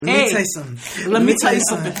tell you something. Let me tell you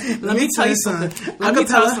something. Let me tell you something. Let me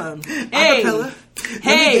tell you something.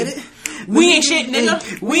 Hey. We ain't shit,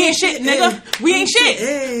 nigga. We ain't shit, nigga. We ain't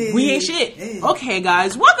shit. We ain't shit. Okay,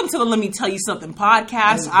 guys. Welcome to the Let Me Tell You Something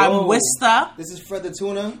podcast. I'm Wista. This is Fred the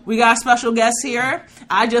Tuna. We got a special guest here.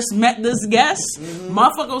 I just met this guest.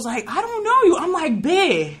 Motherfucker was like, I don't know you. I'm like,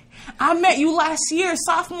 bae, I met you last year,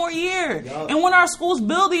 sophomore year, and when our school's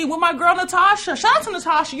building with my girl Natasha. Shout out to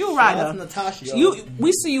Natasha, you rider. Shout out to Natasha, yo.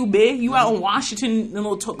 We see you, big. You out in Washington, in a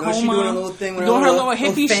little Tacoma. She doing a little thing with doing her little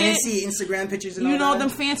hippie fancy shit. Instagram pictures and you all know that. them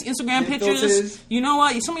fancy Instagram pictures. Filters. You know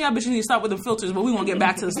what? Some of y'all bitches need to stop with the filters, but we won't get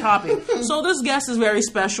back to this topic. So this guest is very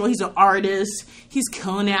special. He's an artist. He's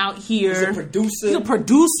killing out here. He's a producer. He's a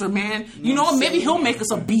producer, man. You know what? Maybe he'll make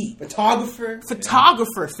us a beat.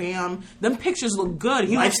 Photographer, fam. Them pictures look good.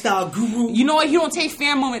 Lifestyle guru. You know what? He don't take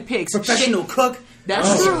fan moment pics. Professional cook.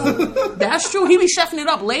 That's true. That's true. He be chefing it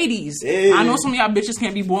up, ladies. Hey. I know some of y'all bitches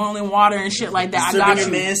can't be boiling water and shit like that. Serving I got your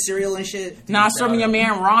you. man cereal and shit. Nah, serving your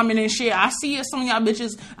man ramen and shit. I see it. Some of y'all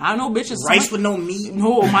bitches. I know bitches. Rice with no meat.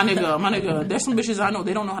 No, my nigga. There's some bitches I know.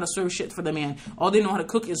 They don't know how to serve shit for the man. All they know how to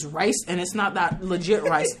cook is rice, and it's not that legit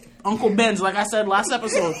rice. Uncle Ben's, like I said last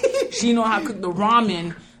episode, she know how to cook the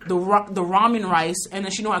ramen. The ramen rice, and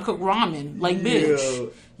then she know how to cook ramen. Like,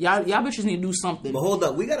 bitch. Y'all bitches need to do something. But hold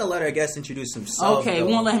up, we gotta let our guest introduce himself. Okay,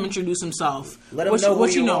 we won't let him introduce himself. Let him know who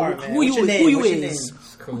you are, man. Who you is.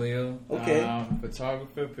 It's Khalil. Okay.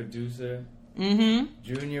 Photographer, producer.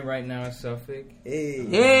 Junior right now in Suffolk.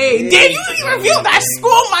 Hey, did you reveal that school,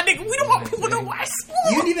 my nigga? We don't want people to know our school.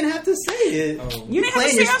 You didn't even have to say it. Oh. You didn't have to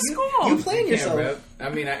say our school. You playing yourself. Rep. I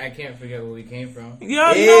mean, I can't forget where we came from.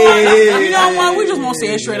 Yeah, you know what? We just won't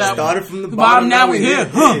say it straight up. Started from the bottom. Now we're here.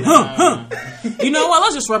 You know what?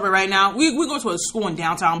 Let's just rep it right now. We go to a school in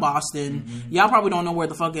downtown Boston. Y'all probably don't know where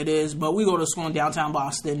the fuck it is, but we go to a school in downtown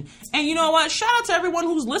Boston. And you know what? Shout out to everyone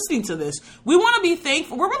who's listening to this. We want to be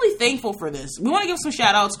thankful. We're really thankful for this. We want to give some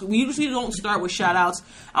shout outs. We usually don't start with shout outs.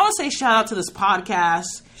 I want to say shout out to this podcast.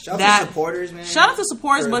 Shout out to supporters, man. Shout out to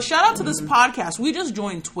supporters, but shout out to this podcast. We just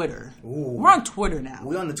joined Twitter. Ooh. We're on Twitter now.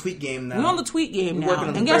 We're on the tweet game now. We're on the tweet game We're now. working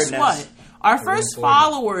on And the guess bird what? nest. Our first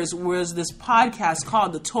followers was this podcast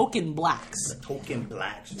called The Token Blacks. The Token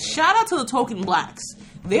Blacks. Man. Shout out to The Token Blacks.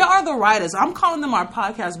 They are the writers. I'm calling them our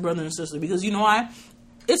podcast brother and sister because you know why?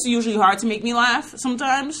 It's usually hard to make me laugh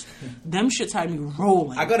sometimes. Them shits had me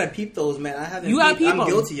rolling. I gotta peep those, man. I haven't. You gotta peep them. I'm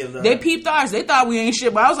guilty of that. They peeped ours. They thought we ain't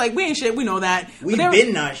shit, but I was like, we ain't shit. We know that. We've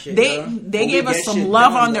been not shit. They gave us some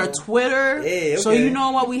love on their Twitter. Yeah, okay. So you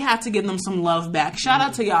know what? We have to give them some love back. Shout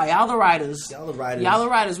out to y'all. Y'all the writers. Y'all the writers. Y'all the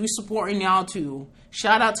writers. We supporting y'all too.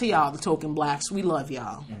 Shout out to y'all, the Token Blacks. We love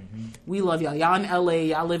y'all. We love y'all. Y'all in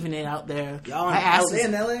LA. Y'all living it out there. Y'all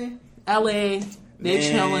in LA. They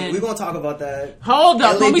chilling. We're gonna talk about that. Hold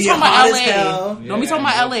up. Don't be talking about LA. Yeah, don't be talking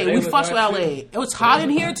about LA. We fucks with LA. It was hot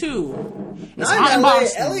in here too. It's hot in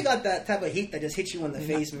Boston. LA got that type of heat that just hits you in the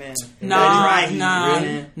face, man. Nah. I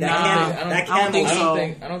don't think so.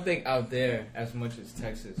 I don't think out there as much as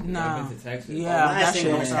Texas. Nah. I've been to Texas. Yeah, that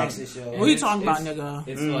shit was was Texas, yo. What are you talking about, nigga?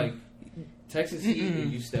 It's like Texas heat.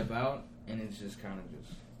 You step out and it's just kind of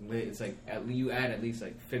just lit. It's like you add at least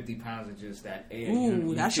like 50 pounds of just that air.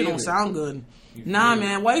 Ooh, that shit don't sound good. Nah,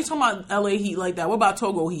 man. Why are you talking about LA heat like that? What about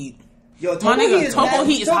Togo heat? Yo, My nigga, Togo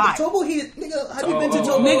heat is hot. Togo heat, nigga. Have you been to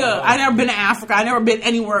Togo? Nigga, I never been to Africa. I never been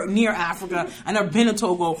anywhere near Africa. I never been to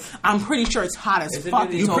Togo. I'm pretty sure it's hot as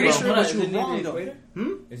fuck in Togo. Pretty sure that Is you it near wrong the though.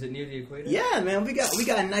 equator? Is it near the equator? Yeah, man. We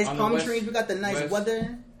got nice On the palm west- trees. We got the nice west-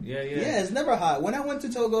 weather. Yeah. Yeah, it's never hot. When I went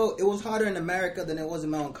to Togo, it was hotter in America than it was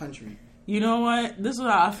in my own country. You know what? This is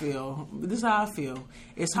how I feel.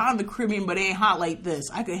 It's hot in the Caribbean, but it ain't hot like this.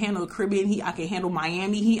 I can handle the Caribbean heat. I can handle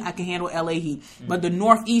Miami heat. I can handle LA heat. But the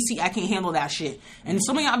Northeast heat, I can't handle that shit. And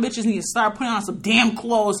some of y'all bitches need to start putting on some damn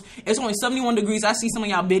clothes. It's only 71 degrees. I see some of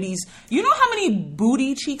y'all biddies. You know how many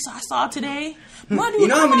booty cheeks I saw today? You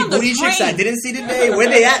know how many booty chicks I didn't see today? Where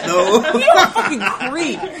they at, though? You're a fucking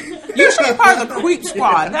creep. You should be part of the creep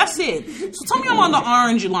squad. That's it. So tell me I'm on the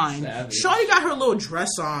orange line. Shorty got her little dress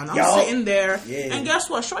on. I'm sitting there. Yeah. And guess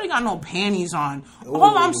what? Shorty got no panties on.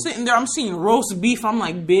 All I'm sitting there, I'm seeing roast beef. I'm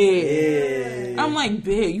like, big. Yeah. I'm like,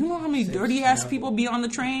 big. You know how many dirty-ass people be on the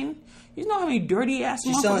train? You know how many dirty-ass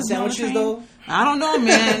She motherfuckers selling be on the sandwiches, train? though? I don't know,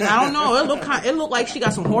 man. I don't know. It looked like she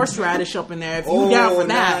got some horseradish up in there. If you down for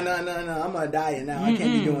that. No. I'm on a diet now. I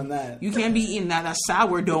can't be doing that. You can't be eating that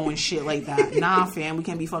sourdough and shit like that. Nah, fam, we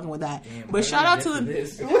can't be fucking with that. Damn, but shout out to the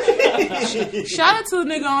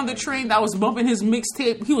nigga on the train that was bumping his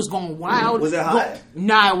mixtape. He was going wild. Was it hot?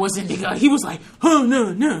 Nah, it wasn't, nigga. He was like,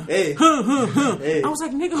 no. Hey. I was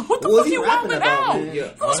like, nigga, what the fuck you rapping about, out? man?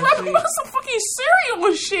 Yeah, He was rapping about some fucking cereal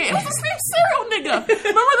and shit. I was same cereal nigga.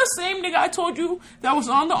 Remember the same nigga I told you that was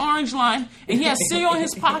on the orange line and he had cereal in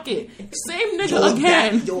his pocket? Same nigga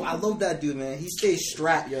again. I love that dude, man. He stays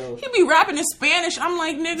strapped, yo. He be rapping in Spanish. I'm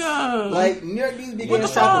like, nigga. Like, New York dudes be getting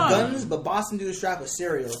strapped with guns, but Boston dudes strapped with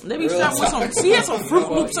cereal. They be strapped with some. See, he had some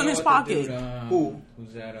Fruit Loops in his pocket. Who?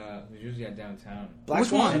 Who's that? Who's usually at downtown? Black Which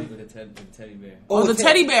Swan? one? With the teddy bear. Oh, the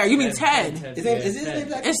teddy bear. You mean Ted? Is his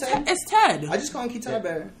name actually Ted? It's Ted. I just call him Keytar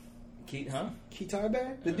Bear. Keytar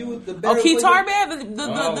Bear? The dude with the bear. Oh, Keytar Bear?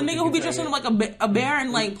 The nigga who be dressing like a bear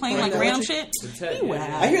and like playing like random shit? He whack.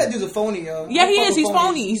 I hear that dude's a phony, yo. Yeah, he is. He's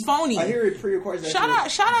phony. He's phony. I hear he pre-records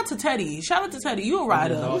that. Shout out to Teddy. Shout out to Teddy. You a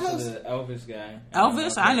rider. There's also the Elvis guy.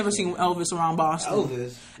 Elvis? I never seen Elvis around Boston.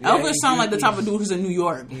 Elvis? Elvis sound like the type of dude who's in New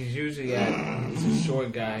York. He's usually he's a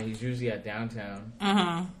short guy. He's usually at downtown.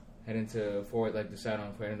 Uh-huh. Heading to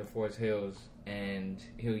heading to Forest Hills. And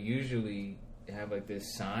he'll usually have like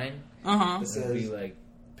this sign. Uh-huh. It'll be like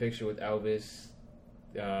picture with Elvis,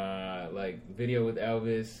 like video with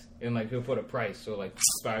Elvis, and like he'll put a price, so like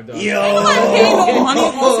 $5. Yo, ain't nobody paying no money to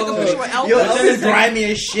take a picture with Elvis. Yo, Elvis grimy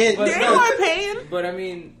as shit. Ain't nobody paying. But I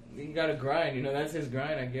mean, you gotta grind. That's his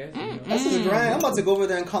grind, I guess. That's his grind. I'm about to go over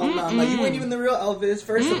there and call him out. I'm like, you ain't even the real Elvis.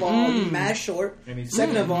 First of all, you mad short.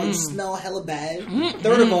 Second of all, you smell hella bad.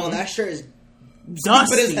 Third of all, that shirt is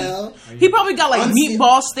dusty as hell. He probably got like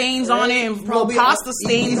meatball stains on it and probably pasta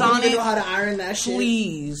stains on it. Know how to iron that shit.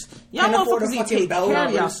 Please, y'all motherfuckers need to take care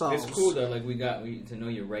of yourselves. It's cool though. Like we to know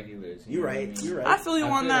your regulars. You're right. I feel you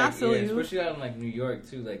on that. I feel you. Especially out in like New York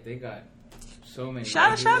too. Like they got so many.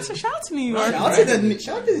 Shout out to New York. Shout out to the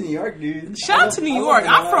New York, dude. Shout out to New York.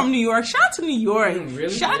 I'm from New York. Shout out to New York. Really?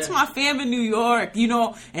 Shout out to my fam in New York.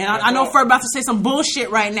 And I know Fred about to say some bullshit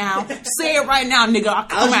right now. Say it right now, nigga. I'll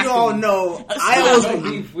come As you all know, I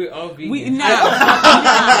was we're all vegan.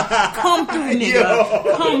 Come through,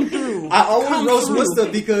 nigga. Come through. I always roast Worcester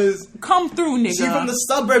because come through, nigga. She from the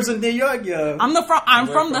suburbs of New York, yo. I'm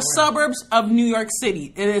from the suburbs of New York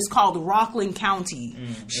City. It is called Rockland County.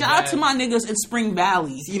 Shout out to my niggas in Spring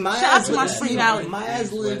Valley. Shout out to my Spring Valley. My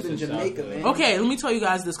ass lived in Jamaica, man. Okay, let me tell you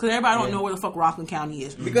guys this, because everybody don't know where the fuck Rockland County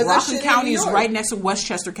is. Because Rockland County is right next to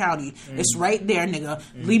Westchester County. It's right there, nigga.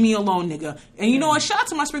 Leave me alone, nigga. And you know what? Shout out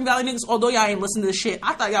to my Spring Valley niggas. Although y'all ain't listen to this shit,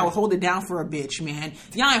 I thought y'all would hold it down for a bitch, man.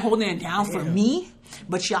 Y'all ain't holding it down for me.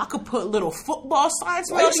 But y'all could put little football signs.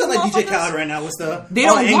 Why you sound like DJ Khaled right now? What's the? They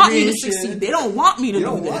don't want me to succeed. They don't want me to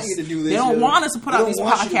do this. Want you to do this. They don't want us to put out these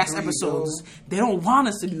podcast episodes. They don't want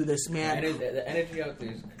us to do this, man. The energy out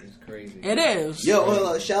there is crazy. It is.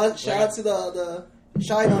 Yo, shout out to the.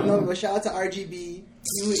 I don't know, but shout out to RGB.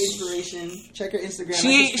 New inspiration. Check her Instagram.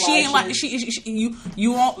 She ain't like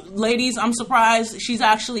you won't, ladies. I'm surprised. She's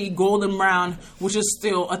actually golden brown, which is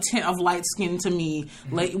still a tint of light skin to me.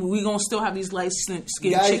 Like we gonna still have these light skin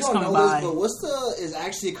chicks coming by. But Worcester is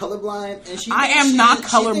actually colorblind, and I am not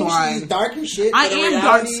colorblind. She's dark as shit. I am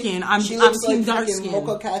dark skin. I'm team dark skin.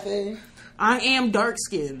 Mocha Cafe. I am dark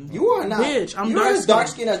skinned. You are not. Bitch, I'm You're as dark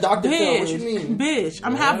skinned as Dr. Phil. What you mean? Bitch,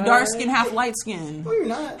 I'm half dark skin, half light skin. No, you're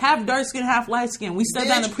not. Half dark skin, half light skin. We said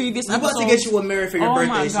that in the previous episode. I'm about to get you a mirror for your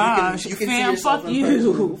birthday. Oh my gosh. So you can fam, see yourself fuck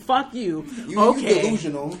you. Fuck you. Okay. You're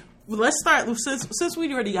delusional. Let's start since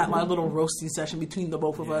we already got my little roasting session between the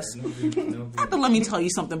both of us. Let me tell you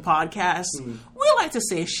something, podcast. We like to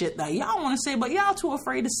say shit that y'all want to say, but y'all too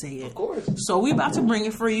afraid to say it. Of course. So we about to bring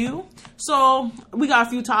it for you. So we got a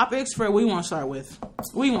few topics. For what we want to start with.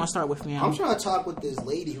 What you want to start with, man? I'm trying to talk with this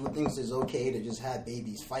lady who thinks it's okay to just have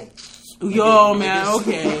babies fight. Yo, man,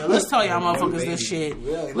 okay. Let's tell y'all motherfuckers this shit.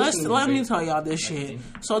 Let me tell y'all this shit.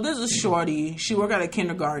 So this is Shorty. She work at a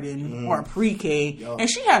kindergarten or a pre-K, and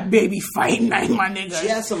she had baby fight night, my nigga. She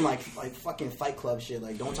had some like fucking Fight Club shit.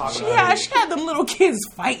 Like don't talk about it. She had them little kids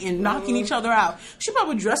fighting, knocking each other out. She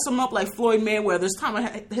probably dressed them up like Floyd Mayweather. This time I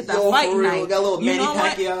hit that fight night. Got a little Manny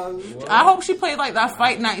Pacquiao. I hope she played like that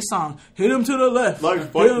fight night song. Hit him to the left.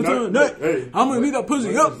 Like hit him to the neck. Hey. I'm gonna beat that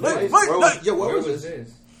pussy up. Fight night. Yo, where was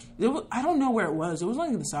this? I don't know where it was. It was like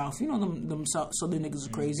in the South. You know them Southern niggas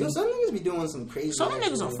are crazy. Yo, some niggas be doing some crazy. Some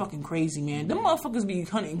niggas are fucking crazy, man. Them motherfuckers be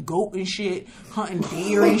hunting goat and shit, hunting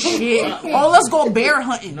deer and shit. Oh, let's go bear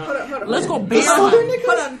hunting. Hold on. Let's go bear hunting.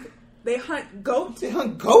 Hold on. They hunt goat? They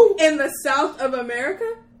hunt goat? In the South of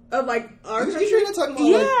America? Of like our country? You're not talking about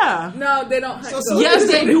yeah. No, they don't hunt goats.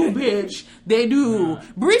 Yes, they do, bitch. They do.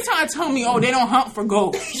 Bree trying to tell me, they don't hunt for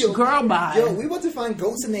goats. Girl, bye. Yo, we about to find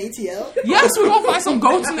goats in the ATL? Yes, we gonna find some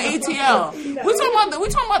goats in the ATL. No. We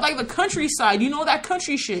talking about like the countryside. You know that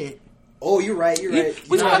country shit. Oh, you're right. We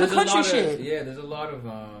talking about the there's a country lot of- shit. Yeah, there's a lot of.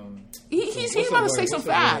 He's what's about the to word? say some What's the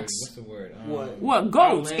word? facts. What's the word? What?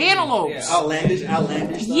 Goats, antelopes. Yeah,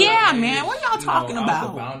 Outlandish. Yeah, man. What are y'all talking out the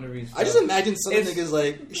about? boundaries I just stuff. imagine some niggas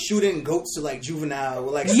like shooting goats to like Juvenile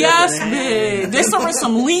with like Yes, surfing man. They're serving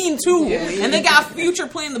some lean too, and they got Future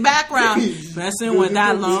playing in the background, messing with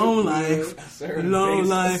that low life, Certain low bases.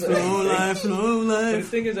 life, low life, low But the life.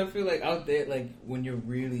 thing is, I feel like out there, like when you're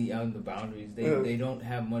really out in the boundaries, they Yeah. they don't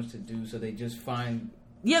have much to do, so they just find.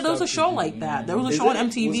 Yeah, there was a stuff to show do, like you that. know? There was a Is show on it?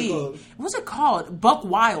 MTV. What's it called? Buck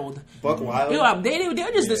Wild. Buck Wild. They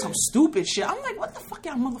just did some stupid shit. I'm like, what the fuck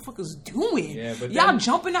y'all motherfuckers doing? Yeah, but y'all then-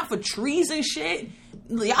 jumping off of trees and shit.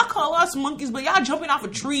 Y'all call us monkeys, but y'all jumping off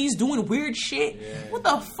of trees doing weird shit. Yeah. What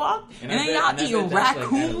the fuck? And, I then bet- y'all and I eating bet that's, like, at a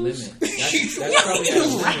raccoons. limit. That's Y'all probably at a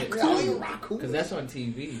eating limit. raccoons. Because that's on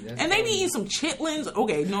TV. That's And they be probably- eating some chitlins.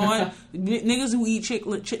 Okay, you know what? Niggas who eat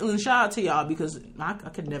chitlins, shout out to y'all because I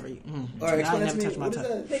could never eat. All right, I explain never that to touch me. my What is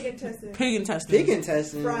tongue. that? Pig intestine. Pig intestines. Pig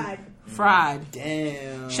intestine. Fried.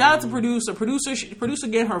 Damn. Shout out to producer. Producer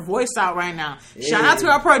getting her voice out right now. Shout out to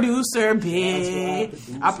our producer,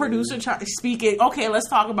 bitch. Our producer speaking. Okay, let's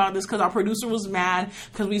talk about this because our producer was mad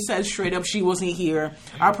because we said straight up she wasn't here.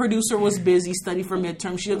 Our producer was busy studying for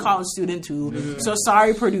midterm. She's a college student too. So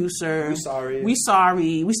sorry, producer. We sorry. We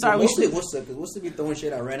sorry. We sorry. Mostly, what's the be throwing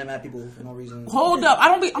shit at random at people for no reason? Hold up.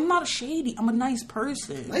 I'm not a shady. I'm a nice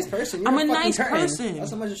person. Nice person. You're I'm a fucking nice curtain. person.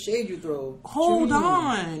 That's how much shade you throw. Hold What you mean?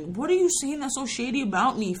 on. What are you saying that's so shady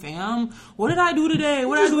about me, fam? What did I do today?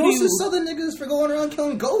 What did I Just do to roasted you? Southern niggas for going around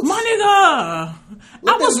killing goats. My nigga,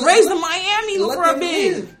 Let I was them- raised let- in Miami let for a them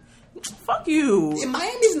bit. live. Fuck you. And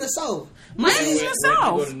Miami's in the South. Miami's in the Where'd you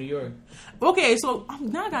go South. to New York? Okay, so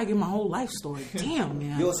now I gotta get my whole life story. Damn,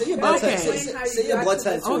 man. Yo, say your blood Okay. type. Say your blood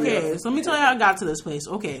type too. Okay, yo. so let me tell you how I got to this place.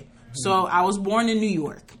 Okay, so I was born in New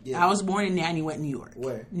York. Yeah. I was born in Nanuet, New York.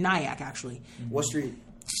 Where? Nyack, actually. What street?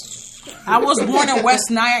 I was born in West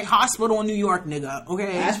Nyack Hospital in New York, nigga.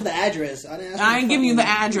 Okay. Ask for the address. I didn't ask I ain't for giving you the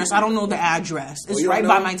fucking- address. I don't know the address. It's you don't right know?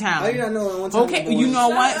 by my town. How you not know? One time Okay, born? you know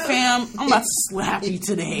what, fam? I'm about to slap you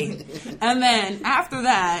today. And then after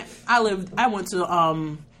that, I went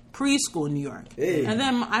to preschool in New York. Hey. And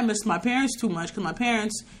then I missed my parents too much because my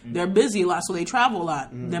parents, they're busy a lot, so they travel a lot.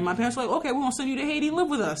 Then my parents were like, okay, we're going to send you to Haiti and live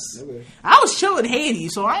with us. Okay. I was chilling in Haiti,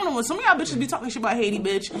 so I don't know what some of y'all bitches be talking shit about Haiti,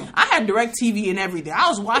 bitch. I had direct TV and everything. I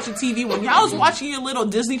was watching TV when y'all was watching your little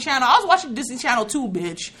Disney Channel. I was watching Disney Channel too,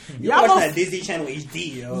 bitch. You Y'all watch both- that Disney Channel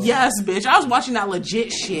HD, yo. Yes, bitch. I was watching that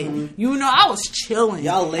legit shit. You know, I was chilling.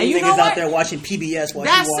 Y'all And lame you know niggas what? out there watching PBS. While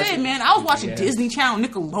That's you watching. it, man. I was watching PBS. Disney Channel,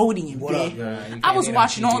 Nickelodeon, What up, bitch. you I can't was get on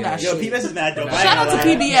watching all PBS. that Yo, shit. PBS is mad dope. I ain't Shout out to gonna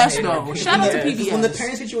lie. PBS though. Shout out to Yeah. PBS. When the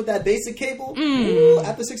parents hit you with that basic cable, ooh,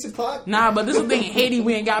 after 6 o'clock. Nah, but this is the thing. In Haiti,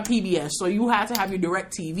 we ain't got PBS, so you have to have your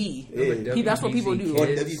direct TV. Yeah. That's what people do. Or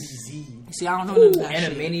Kids. WBZ. See, I don't know none of that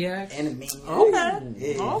shit. Animaniacs. Anime.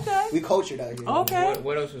 Okay. Yeah. Okay. We cultured out here. Okay.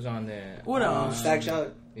 What else was on there? What else? Stack shot.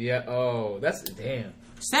 Yeah. Oh, that's damn.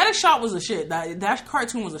 Static Shock was a shit. That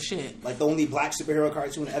cartoon was a shit. Like the only black superhero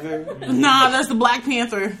cartoon ever. Nah, that's the Black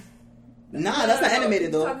Panther. Nah, that's not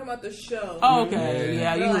animated We're though. talking about the show. Oh, okay.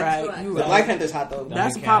 Yeah, you Relax, right. relax. You The right. Black Panther's hot though.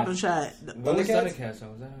 That's a Thundercats. poppin' shot. What was Thundercats? Thundercats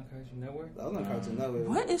on? Was that on Cartoon Network? That was on Cartoon Network.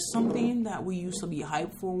 What is something that we used to be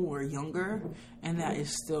hyped for when we were younger, and that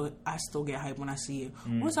is still I still get hyped when I see it?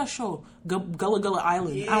 What's that show? Gullah Gullah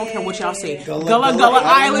Island. I don't care what y'all say. Gullah Gullah Gullah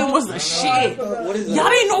Island Island was the shit. What is that? Y'all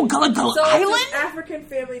didn't know Gullah Gullah So it's Island? this African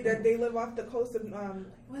family that they live off the coast of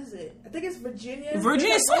what is it? I think it's Virginia.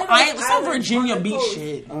 Virginia, It's some like one of island, those some islands Virginia on the beach coast.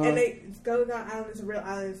 shit. And Gullah Gullah Island is a real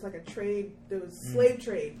island. It's like a trade. There was slave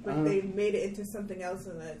trade, but they made it into something else,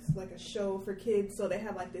 and it's like a show for kids. So they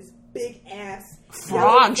have like this big ass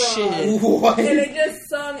Frog yellow shit. What? and they just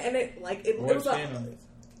sung, and it like it What was like. channel?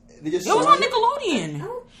 They just It was saw on Nickelodeon.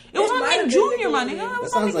 It was It on might Nick have been Junior, my nigga. Nickelodeon. It That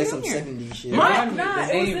was on sounds Nick like some Junior. 70s shit. My- Nah,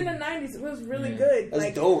 The it was name- in the 90s. It was really Yeah. good. That's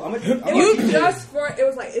Like, dope. I'm It gonna was just for it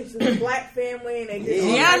was like it's a black family and they did all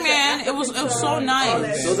Yeah, kinds of man, it was African so songs, nice. all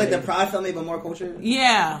that So it's like the shit. Proud Family, but more culture.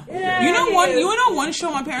 Yeah. Yeah, You know it is. one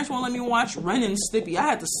show my parents won't let me watch? Ren and Stimpy. I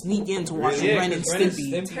had to sneak in to watch Yeah, Ren and 'cause Ren and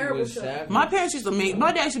Stimpy. Stimpy Terrible was show. savage. My parents used to make.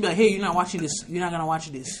 My dad used to be like, "Hey, you're not watching this. You're not gonna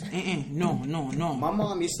watch this. No. My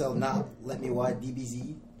mom used to not let me watch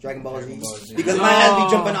DBZ, Dragon Ball Dragon Ball Z, Z. because my ass be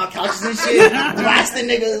jumping on couches and shit, blasting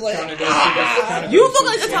niggas like. You look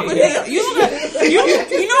like the type of nigga.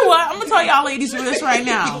 You know what? I'm gonna tell y'all ladies this right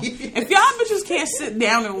now. If y'all bitches can't sit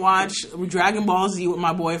down and watch Dragon Ball Z with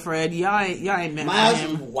my boyfriend, y'all ain't meant My for ass was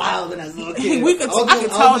him. wild as a little kid. We could- I was I doing-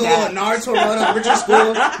 could tell I was doing a Naruto run on Richard School.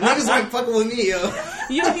 Niggas weren't fucking with me, yo.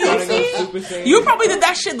 You Super see? Saiyan. You probably did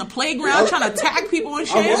that shit in the playground trying to attack people and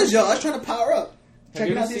I was, shit. yo. I was trying to power up.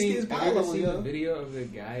 checking out these kids' power level, Have you ever seen yo. the video of the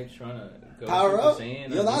guy trying to go Power Super up? Saiyan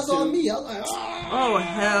Yo, that's on me. I was like, Oh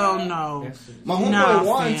hell no! My homeboy Nah,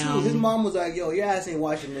 won fam. too. His mom was like, "Yo, your ass ain't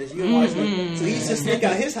watching this. You ain't watching it." So he used to sneak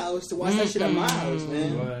out his house to watch that shit at my house,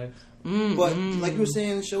 man. What? But like you were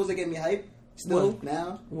saying, shows that get me hype. Still What?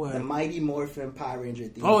 now, What? the Mighty Morphin Power Ranger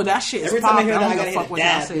theme. Oh, that shit is Every time I hear popping. that, I I gotta don't hit give a a fuck what y'all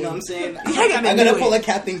dab. say. You know what I'm saying? I I gotta gotta do pull it. a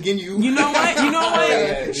Captain Ginyu. You know what?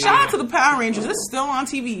 Yeah. Shout out to the Power Rangers. It's still on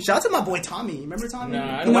TV. Shout out to my boy Tommy. Remember Tommy?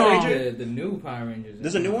 Nah, I The don't White No. Ranger? like the new Power Rangers.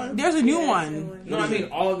 There's a new one. There's a new Yeah, one. No, I mean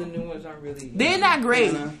all the new ones aren't really. They're not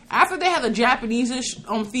great. Yeah. After they had the Japanese-ish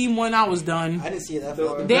theme one, I was done. I didn't see it that The-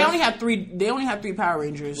 far. They only had three. They only had 3 Power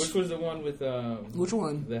Rangers. Which was the one with Which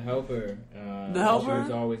one? the helper? The helper? She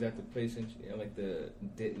was always at the place and like the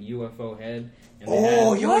UFO head. And they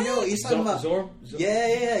Oh, had yo, he's talking about.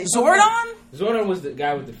 Yeah. he's talking about- Zordon? Zordon was the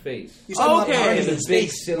guy with the face. He's talking Okay. about Power Rangers in The big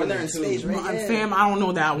space. cylinder When they're in too. space, right? Yeah. Fam, I don't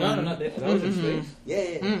know that No, one. that was in space. Yeah.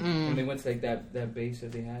 And they went to like that base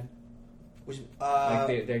that they had. Which,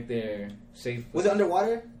 Like they're safe. was it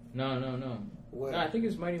underwater? No. What? No, I think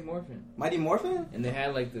it's Mighty Morphin. Mighty Morphin? And they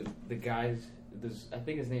had like the guys. I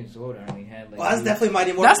think his name's Zordon. And he had like. Oh, that's definitely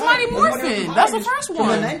Mighty Morphin. That's Mighty Morphin. Power That's the Rangers first from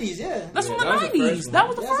one. the 90s, yeah. That's Yeah, from the that was the 90s. first That one.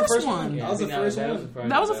 was the That's the first first one. one. Yeah, That was I think the first one. probably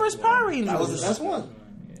That was the first Power Rangers. That was the best one.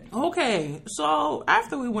 Yeah. Okay, so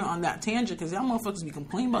after we went on that tangent, because y'all motherfuckers be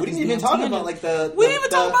complaining about We these didn't even damn talk tangents. about like the. We didn't even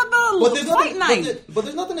talk about the but there's fight nothing, night. But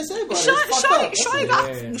there's nothing to say about it. It's fucked Shorty, up. Shorty That's got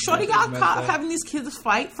it. Shorty That's got messed caught up. having these kids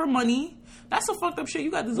fight for money. That's some fucked up shit.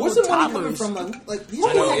 You got these Where's little the money coming toddlers. from? Like these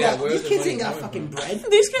I know, kids, yeah, got, where's these the kids ain't money got coming fucking from?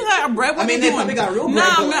 bread. These kids got bread. What I mean, they they probably doing? got real bread,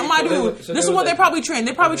 Nah, but, my like, dude. so This is there what was they a- probably train.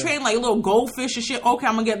 They probably train like little goldfish and shit. Okay,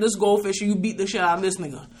 I'm gonna get this goldfish and you beat the shit out of this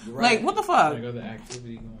nigga. Right. Like, what the fuck? Like other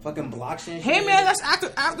activity going on. Fucking blockchain. Hey man, that's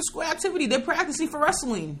after school activity. They're practicing for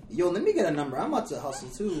wrestling. Yo, let me get a number. I'm about to hustle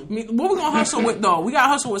too. I mean, what we gonna hustle with though? We gotta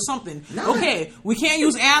hustle with something. Nah. Okay, we can't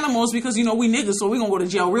use animals because you know we niggas, so we gonna go to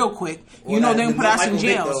jail real quick. You Well, know that- they gonna put no us in Michael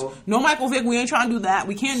Vick, jails. though. No Michael Vick. We ain't trying to do that.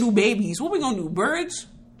 We can't do babies. What we gonna do? Birds?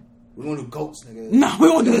 We gonna do goats, nigga. No, we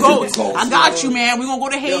gonna do goats. Goats, I got yo. you, man. We gonna go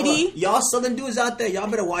to Haiti. Yo, y'all southern dudes out there, y'all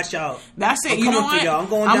better watch out. That's it. I'm You know coming for what? y'all. I'm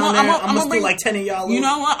going down there. I'm gonna steal like 10 of y'all. You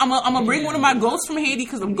know what? I'm gonna bring one of my goats from Haiti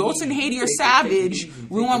because the goats in Haiti are savage.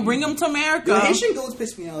 We want to bring them to America. Yo, Haitian goats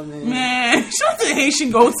piss me off, man. Man, shout out to the Haitian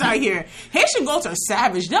goats out here. Haitian goats are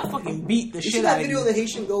savage. They'll fucking beat the You see shit that out of video of you. the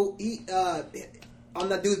Haitian goat eat on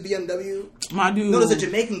that dude's BMW? My dude. No, there's a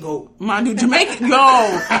Jamaican goat. My dude, Jamaican, yo,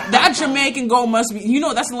 that Jamaican goat must be, you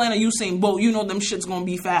know, that's the land of Usain Bolt. You know them shit's gonna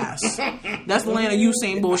be fast. That's the land of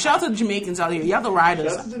Usain Bolt. Shout out to the Jamaicans out here. Y'all the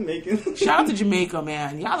riders. That's Jamaican. Shout out to Jamaica,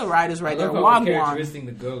 man. Y'all the riders right I there. love how we're Wagwan. characteristic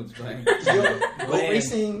the goats, right? Goat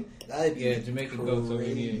racing. That'd be Yeah, Jamaican goats over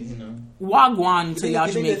here, you know. Wagwan to You y'all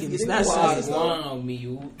think- you think Jamaicans. you That's think it. that's Wagwan, me,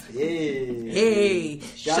 you. Yeah. Hey,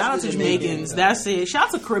 shout out to Jamaicans. That's it. Shout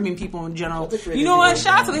out to Caribbean people in general. Shout out to Caribbean You know what? people.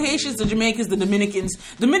 Shout out to the Haitians, the Jamaicans, the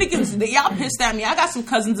Dominicans. Y'all pissed at me. I got some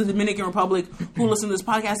cousins in the Dominican Republic who listen to this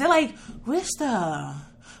podcast. They're like, Rista,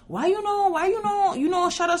 why you know,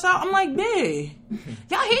 shout us out? I'm like, bae,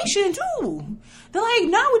 y'all Haitian too. They're like,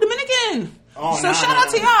 nah, we're Dominican. Oh, So nah, shout nah, out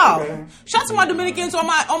to nah. y'all. Okay. Shout out to my Dominicans, all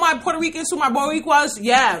my Puerto Ricans, to my Boricuas.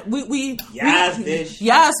 Yeah, Yes, bitch.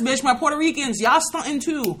 Yes, bitch. My Puerto Ricans, y'all stunting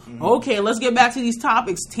too. Mm-hmm. Okay, let's get back to these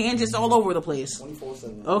topics. Tangents all over the place.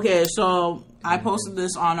 24/7. Okay, so I posted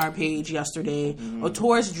this on our page yesterday. Mm-hmm. A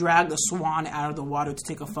tourist dragged a swan out of the water to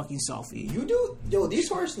take a fucking selfie. You do? Yo, these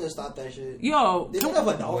tourists stop that shit. Yo, They should have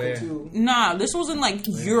a dolphin Where? too. nah, this was in like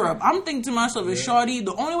Europe. I'm thinking to myself, is shorty,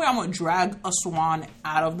 the only way I'm gonna drag a swan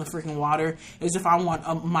out of the freaking water is if I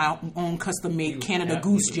want my own custom made Canada have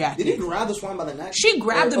Goose to. jacket. Did he grab the swan by the neck? She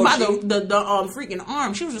grabbed Or- him by she- the freaking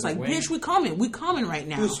arm. She was just like, Wing. bitch, we coming right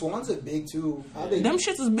now. Dude, swans are big too. How big? Them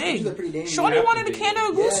shits is big. They're pretty dangerous. Shorty They have wanted to a be.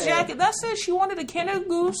 Canada Goose Yeah. jacket. That's it. She wanted a Canada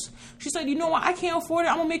Goose. She said, you know what? I can't afford it.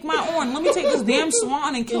 I'm going to make my own. Let me take this damn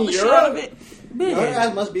swan and kill the shit out of it. Her Bitch.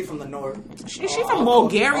 ass must be from the north. She from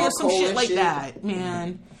Bulgaria, all some cold shit and like that,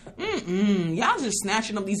 man. Y'all just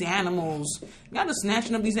snatching up these animals. Y'all just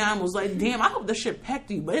snatching up these animals. Like, damn, I hope that shit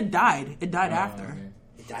pecked you, but it died. It died after. Okay.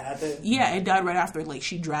 He died out there. Yeah, it died right after. Like,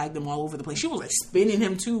 she dragged him all over the place. She was like spinning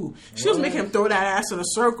him too. She was making him throw that ass in a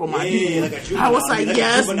circle, my Yeah, dude. like a juvenile. I was like, a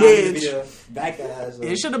yes, juvenile need to bitch. be to Back that ass up.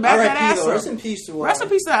 It should have backed that R.I.P. ass though. up. Rest in peace to Rest in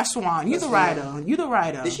peace to that swan. You the That's rider. You the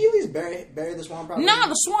rider. Did she at least bury the swan properly? Nah,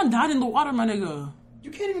 the swan died in the water, my nigga. You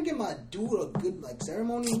can't even give my dude a good like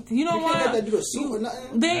ceremony. You know you what? Can't let that dude a suit or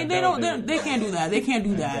nothing. They I don't doubt they can't do that. They can't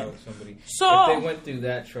do I that. doubt somebody. So- if they went through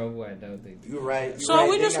that trouble, I doubt they. You're right. So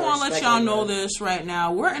we just want to let y'all know this right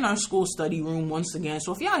now. We're in our school study room once again.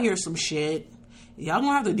 So if y'all hear some shit, y'all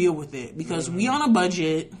gonna have to deal with it because we on a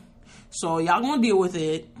budget. So y'all gonna deal with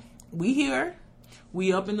it. We here.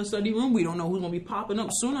 We up in the study room. We don't know who's gonna be popping up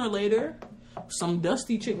sooner or later. Some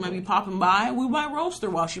dusty chick might be popping by. We might roast her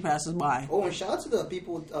while she passes by. Oh, and shout out to the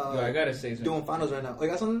people I gotta say something. doing finals right now. Oh, you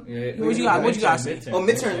got something? Yeah, What you got? What you got to say? Oh,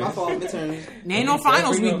 midterms. My fault. Midterms. There ain't no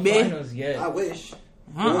finals week, bitch. Finals yet. I wish.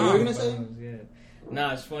 Uh-uh. What were you gonna say? Finals yet.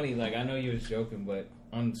 Nah, it's funny. Like, I know you was joking, but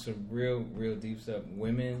on some real deep stuff,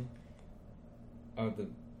 women are the...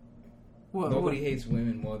 Nobody hates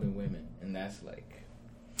women more than women. And that's like...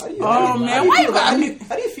 How do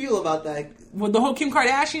you feel about that? With the whole Kim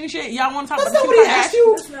Kardashian shit? Y'all want to talk That's about not Kim what he asked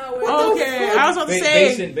you. That's not what Okay, I was about to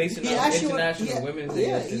say... Basing He on asked you International Women's Day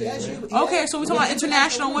yesterday. Okay, so we talking about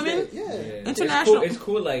international women? Yeah. International... It's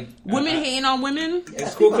cool, like... Women hating on women?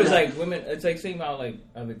 It's cool because, like, women... It's like saying about, like,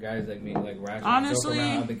 other guys, like, me, like, rational, Honestly... joke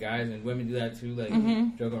around other guys, and women do that, too,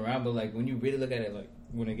 like, joke around. But, like, when you really look at it, like,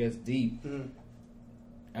 when it gets deep...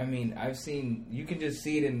 I mean, I've seen... You can just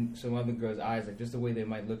see it in some other girls' eyes, like, just the way they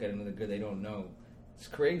might look at another girl they don't know. It's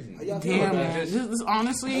crazy. Damn, man. This,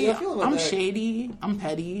 honestly, I'm shady. I'm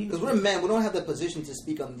petty. Because we're men. We don't have the position to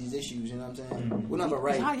speak on these issues, you know what I'm saying? We don't have a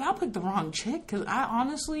right. Y'all picked the wrong chick. Because I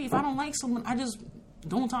honestly, if I don't like someone, I just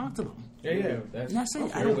don't talk to them. Yeah. That's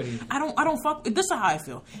it. I don't fuck. This is how I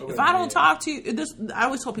feel. If I don't talk to you, I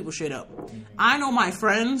always tell people straight up. I know my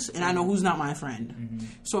friends, and I know who's not my friend.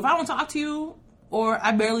 So if I don't talk to you, or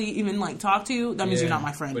I barely even like talk to you, that means you're not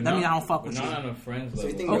my friend. That means I don't fuck with you. Not on a friends level. So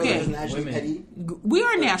you think girls are naturally petty? We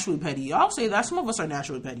are naturally petty. I'll say that. Some of us are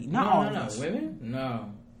naturally petty. Not all of us. Women?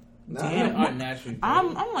 No. Damn. Women aren't naturally petty.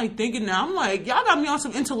 I'm like thinking now. I'm like, y'all got me on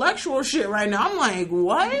some intellectual shit right now. I'm like,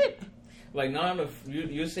 what? Like,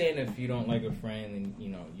 you're saying if you don't like a friend, and you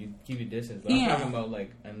know you keep your distance. But I'm talking about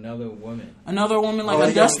like another woman. Another woman,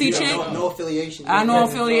 like a dusty chick. No affiliation. I know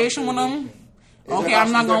affiliation with them. Okay,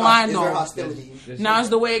 I'm not gonna lie though. Hostility? Now it's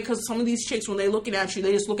the way, because some of these chicks, when they looking at you,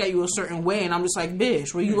 they just look at you a certain way, and I'm just like,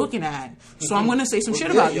 bitch, what are you looking at? So I'm gonna say some shit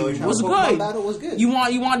about you. What's good? You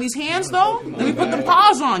want these hands though? Let me put them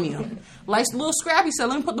paws on you. Like little Scrappy said,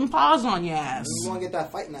 let me put them paws on your ass. You want to get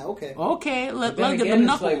that fight now? Okay. Okay, let get them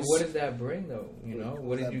knuckles. Like, what does that bring though? You know,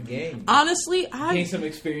 what did you gain? Honestly, gain some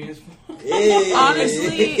experience.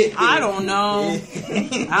 Honestly, I don't know.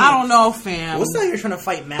 I don't know, fam. What's that? You're trying to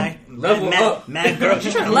fight mad girl.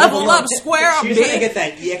 She's trying to level up, square up, She's trying to get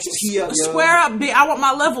that EXP up. Yo. Square up, bitch. I want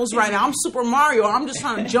my levels right now. I'm Super Mario. I'm just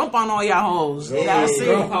trying to jump on all y'all hoes. That's it.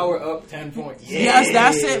 Girl power up 10 points. Yes,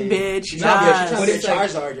 that's it, bitch.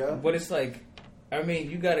 But it's like, I mean,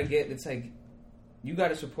 you gotta get. It's like, you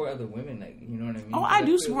gotta support other women. Like, you know what I mean? Oh, I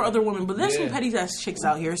do support other women, but there's some petty ass chicks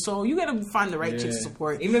out here, so you gotta find the right chicks to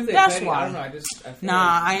support. Even if they're that's petty, why. I don't know.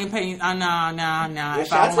 I ain't paying. Nah. Yeah,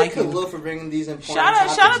 if I don't like Khalil for bringing these important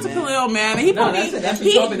shout out to Khalil, man. He put me. That's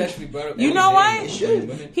something that should be brought up. You know what?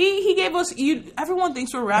 He gave us. Everyone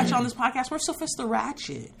thinks we're ratchet on this podcast. We're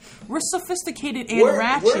ratchet. We're sophisticated and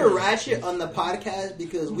ratchet. We're ratchet on the podcast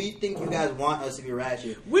because we think you guys want us to be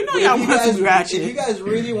ratchet. We know y'all want us to be ratchet. If you guys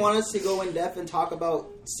really want us to go in depth and talk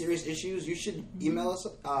about serious issues, you should email us.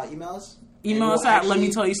 Email us at let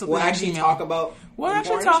me tell you something. We'll actually talk about. We'll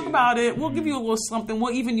actually talk about it. We'll give you a little something.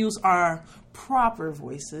 We'll even use our proper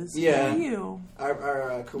voices for you.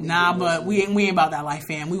 Our but we ain't about that life,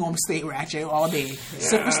 fam. We gonna stay ratchet all day.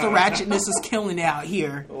 Sinister ratchetness is killing it out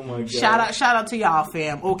here. Oh my god! Shout out to y'all,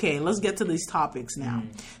 fam. Okay, let's get to these topics now.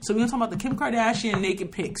 So we're gonna talk about the Kim Kardashian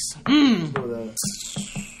naked pics.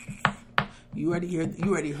 You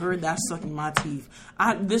already heard that sucking my teeth.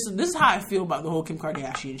 This is how I feel about the whole Kim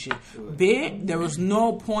Kardashian shit. Bitch, there was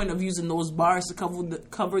no point of using those bars to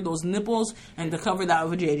cover those nipples and to cover that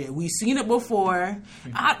of a JJ. We've seen it before.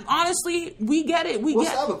 Honestly, we get it. I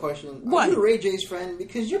have a question. What? Are you Ray J's friend?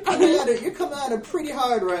 Because you're coming at it pretty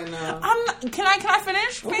hard right now. I'm not, can I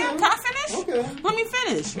finish? Okay. Can I finish? Okay. Let me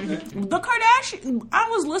finish. The Kardashian. I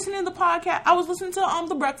was listening to the podcast. I was listening to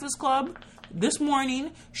The Breakfast Club this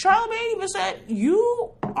morning. Charlamagne even said,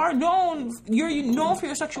 you're known for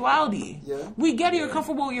your sexuality. Yeah. We get it, you're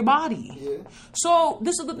comfortable with your body. Yeah. So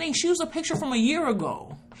this is the thing. She used a picture from a year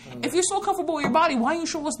ago. If you're so comfortable with your body, why you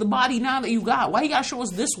show us the body now that you got? Why you gotta show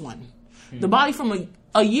us this one? The body from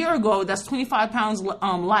a year ago that's 25 pounds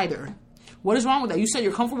lighter. What is wrong with that? You said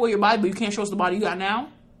you're comfortable with your body, but you can't show us the body you got now?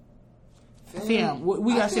 Fam, what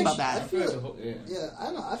we gotta say about that? I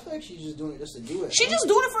don't know. I feel like she's just doing it just to do it. She's just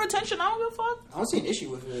doing it for attention. I don't give a fuck. I don't see an issue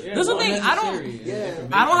with it. There's the thing. I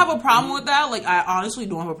don't have a problem with that. Like, I honestly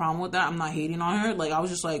don't have a problem with that. I'm not hating on her. Like, I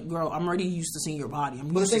was just like, girl, I'm already used to seeing your body.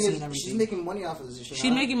 I'm used to seeing everything. She's making money off of this.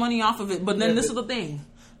 She's making money off of it. But then this is the thing.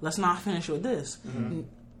 Let's not finish with this. Mm-hmm.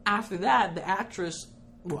 After that, the actress.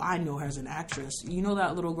 Well, I know her as an actress. You know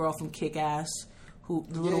that little girl from Kick-Ass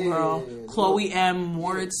the little girl, Chloe M.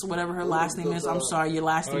 Moritz, whatever her last name is. I'm sorry, your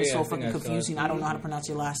last name is so fucking confusing. I don't know how to pronounce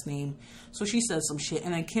your last name. So she said some shit,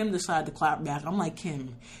 and then Kim decided to clap back. I'm like,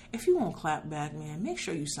 Kim, if you won't clap back, man, make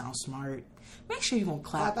sure you sound smart. Make sure you won't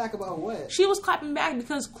clap. Clap back about what? She was clapping back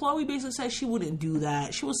because Chloe basically said she wouldn't do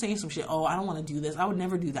that. She was saying some shit. Oh, I don't want to do this. I would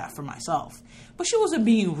never do that for myself. But she wasn't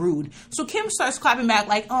being rude. So Kim starts clapping back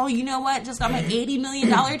like, oh, you know what? Just got my $80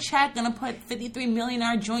 million check. Gonna put $53 million in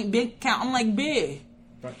our joint bank account. I'm like, bitch.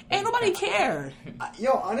 Ain't nobody care.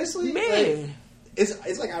 Yo, honestly, bitch. Like,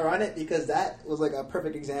 it's like ironic because that was like a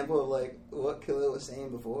perfect example of like what Khalil was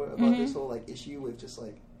saying before about this whole like issue with just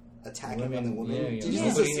like attacking other women. This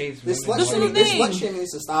slut shaming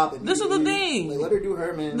needs to stop. This is the thing. Like, let her do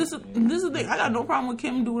her, man. This is the thing. I got no problem with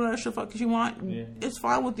Kim doing that shit fuck she want. Yeah. It's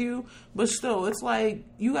fine with you, but still, it's like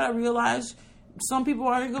you gotta realize some people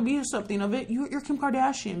aren't gonna be accepting of it. You're Kim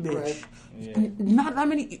Kardashian, bitch. Right. Yeah. Not that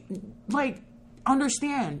many. Like,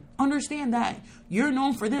 understand that you're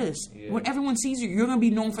known for this. Yeah. When everyone sees you, you're gonna be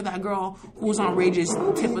known for that girl who was on Rage's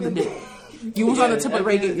tip of the dick. You was on the tip of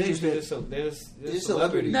Rage's dick. They're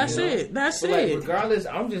celebrities. That's it. That's it. Like, regardless,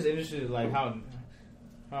 I'm just interested in like how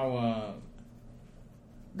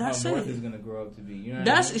that's North is gonna grow up to be. You know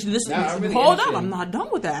hold up, I'm not done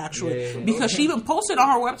with that actually. Because she even posted on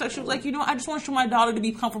her website, she was like, I just want my daughter to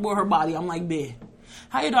be comfortable with her body. I'm like, bitch.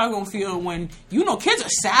 How your dog gonna feel when kids are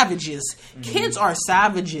savages? Mm-hmm. Kids are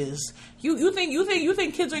savages. You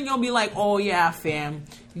think kids are gonna be like, oh yeah, fam,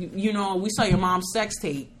 we saw your mom's sex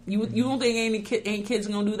tape. You don't think ain't kids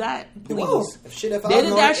gonna do that? Please. Whoa. If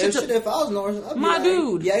I was North, I'd be my like,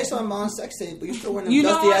 dude. Yeah, you saw my mom's sex tape, but you still wearing them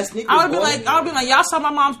dusty ass sneakers. I would be like, y'all saw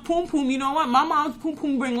my mom's poom poom. You know what? My mom's poom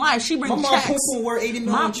poom bring life. She bring checks. My mom's poom poom worth $80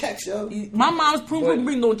 million checks, yo. My mom's poom poom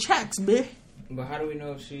bring no checks, bitch. But how do we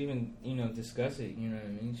know if she even, discuss it? You know what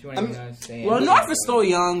I mean? She might even not say. Well, North is still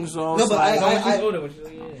young, so. No, but she's older.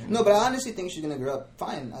 No, but I honestly think she's gonna grow up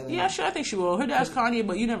fine. Yeah, sure, I think she will. Her dad's Kanye,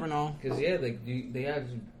 but you never know. Because they have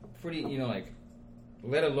pretty,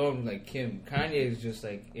 let alone like Kim. Kanye is just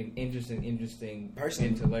like an interesting person,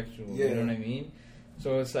 intellectual. Yeah. You know what I mean?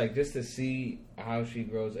 So it's like just to see how she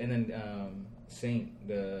grows, and then Saint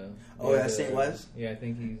Saint West. Yeah, I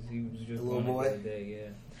think he was just a little boy. The other day,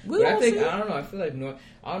 yeah. But I don't know. I feel like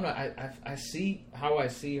I don't know. I see how I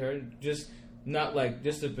see her. Just not like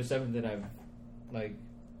just the perception that I've like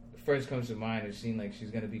first comes to mind is seeing like she's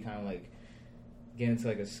gonna be kind of like get into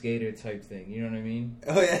like a skater type thing. You know what I mean?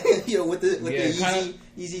 Oh yeah, with the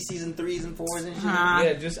easy season 3s and 4s and shit.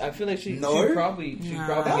 Yeah, just I feel like she probably get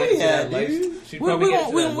into that lifestyle. She probably get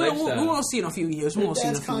into that lifestyle. We won't see in a few years. We won't see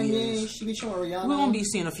in a few years. She be showing Rihanna. We won't be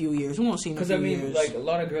seeing a few years. We won't see in a few years. Because like a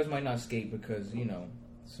lot of girls might not skate because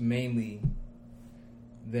it's mainly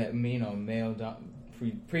that male,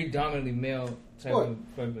 predominantly male type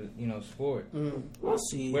of sport. We'll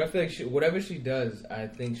see. But I feel like whatever she does, I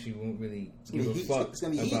think she won't really give a fuck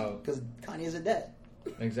about because Kanye's a debt.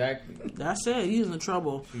 Exactly. That's it. He's in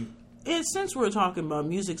trouble. And since we're talking about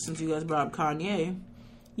music, since you guys brought up Kanye,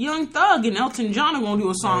 Young Thug and Elton John are gonna do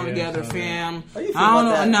a song together, fam. How you feel about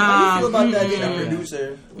that? How you feel about that being a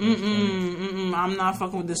producer? I'm not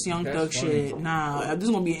fucking with this Young Thug shit. Nah, this is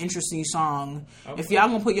gonna be an interesting song. Okay. If y'all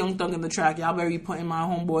gonna put Young Thug in the track, y'all better be putting my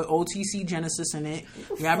homeboy OTC Genesis in it.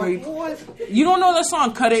 Y'all better. You don't know that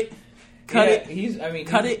song? Cut it. Cut it. He's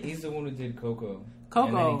the one who did Coco.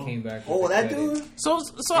 And then he came back. That dude. So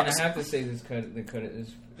and I have to say this Cut It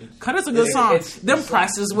is. Cut It's a good song. Them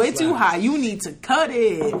prices way too high. You need to cut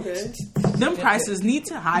it. Okay. Them prices need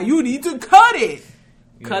to high. You need to cut it.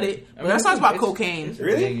 Yeah. Cut it. But that song's about cocaine.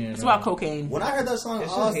 Really? It's about cocaine. When I heard that song,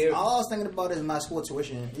 all I was thinking about is my school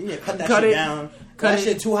tuition. You need to cut that shit down. Cut that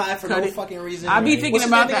shit too high for no fucking reason. I be thinking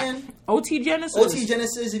about that. OT Genesis. OT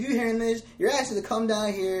Genesis. If you're hearing this, you're asking to come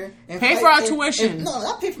down here and pay for our tuition. No,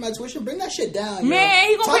 not pay for my tuition. Bring that shit down. Man,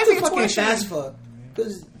 he gonna pay for your tuition. FAFSA.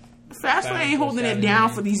 Because FAFSA ain't holding it down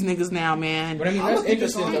for these niggas now, man. But I mean, that's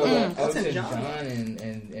interesting though. Elton John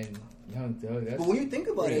and Young Thug. But when you think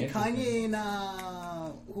about it, Kanye and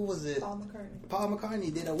who was it? Paul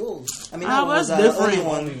McCartney did a Wolves. I mean, that's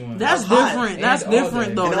different. That's different. That's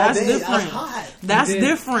different, though. That's different. That's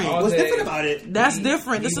different. What's different about it? That's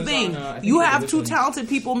different. This is the thing. You have two talented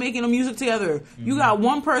people making a music together. You got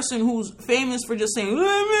one person who's famous for just saying.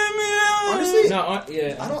 Honestly,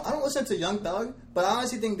 I don't listen to Young Thug. But I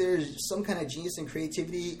honestly think there's some kind of genius and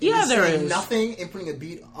creativity in there is nothing and putting a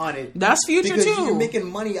beat on it. That's Future because too. You're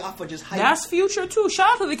making money off of just hype. That's Future too. Shout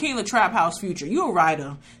out to the king of the trap house, Future. You a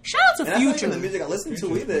rider. Shout out to Future. That's not the music I listen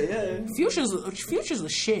to either. Yeah, Future's the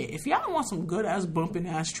shit. If y'all want some good ass bumping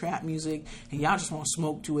ass trap music and y'all just want to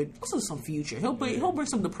smoke to it, listen to some Future. He'll bring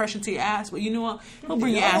some depression to your ass, but you know what? He'll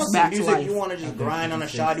bring your ass back to life. You want to just grind on a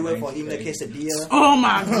shawty with or even a quesadilla? Oh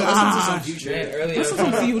my god! Listen to some Future. Man, earlier, listen to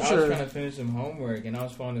some Future. I was trying to finish some homework and I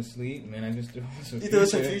was falling asleep. Man, I just threw some Future. You threw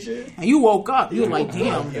some Future? And you woke up. You were like,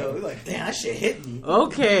 damn. Yo, you're like, damn, that shit hit me.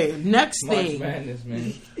 Okay, next thing. March Madness,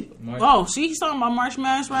 man. Oh, see, he's talking about March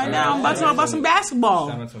Madness right now. I'm about to talk about some basketball.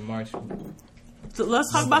 Shout out to March. So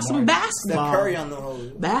let's talk about some basketball. That Curry on the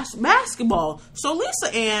whole. Basketball. So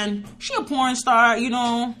Lisa Ann, she a porn star, you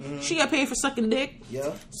know. She got paid for sucking dick.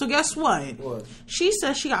 Yeah. So guess what? What? She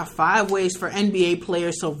says she got 5 ways for NBA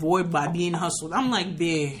players to avoid by being hustled. I'm like,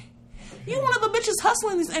 bitch, you one of the bitches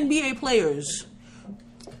hustling these NBA players.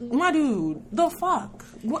 My dude, the fuck?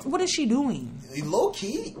 What is she doing? Low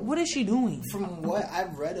key. What is she doing? From what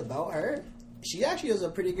I've read about her, she actually does a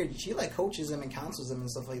pretty good. She like coaches them and counsels them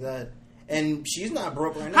and stuff like that. And she's not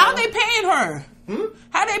broke right now. How they paying her?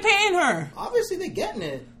 How they paying her? Obviously, they're getting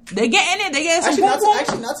it. They getting it. They getting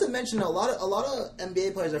some not to mention a lot of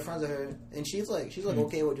NBA players are friends of her, and she's like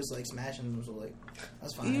okay with just like smashing them. So like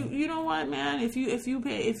that's fine. You know what, man? If you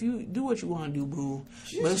do what you want to do, boo.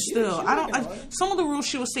 But still, some of the rules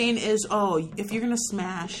she was saying is, if you're gonna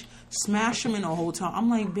smash them in a hotel. I'm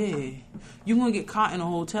like, bitch, you're gonna get caught in a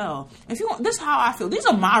hotel. If you want, this is how I feel. These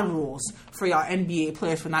are my rules for y'all NBA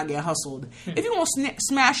players for not getting hustled. If you want to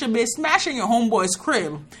smash a bitch, smash in your homeboy's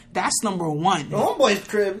crib. That's number 1. The homeboy's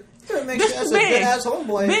crib. Make sure that's a good ass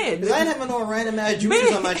homeboy. Because I ain't having no random ass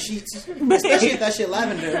juices on my sheets. Especially if that shit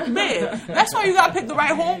lavender. That's why you gotta pick the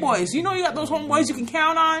right homeboys. You know you got those homeboys you can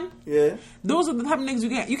count on. Yeah. Those are the type of niggas you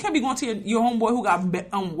get. You can't be going to your homeboy who got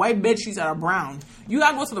white bed sheets that are brown. You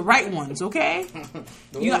gotta go to the right ones, okay?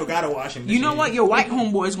 You gotta wash them. You know what? Your white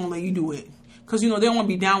homeboy's gonna let you do it. Because, you know, they don't want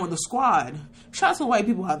to be down with the squad. Shout out to the white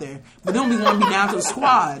people out there. But they don't want to be down to the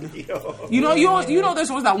squad. You know there's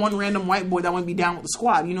always that one random white boy that want to be down with the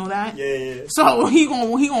squad. You know that? Yeah. So he gonna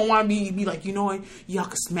want to be like, you know what? Y'all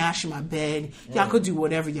could smash in my bed. Y'all could do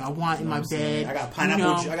whatever y'all want in my bed. I got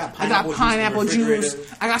pineapple juice. I got pineapple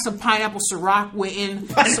juice. I got some pineapple Ciroc waiting.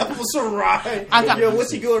 Pineapple Ciroc. Yo,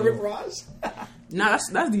 what's he going, Rick Ross? Nah, that's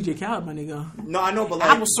DJ Khaled, my nigga. No, I know, but like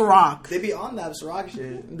Apple Ciroc. They be on that Ciroc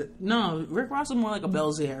shit. No, Rick Ross is more like a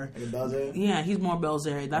Belzer. Like a Belzer? Yeah, he's more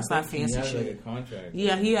Belzer. That's not fancy he has shit. Like a contract.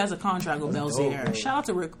 Yeah, he has a contract with Belzer. Dope, shout out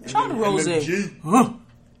to Rick. Shout out to Rose.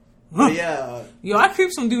 Yeah. Yo, I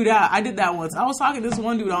creeped some dude out. I did that once. I was talking to this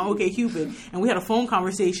one dude on OkCupid, and we had a phone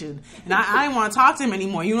conversation. And I didn't want to talk to him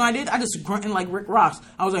anymore. You know what I did? I just grunted like Rick Ross.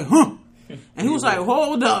 I was like, huh. And he was like,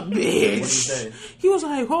 hold up, bitch. He was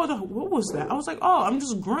like, hold up, what was that? I was like, oh, I'm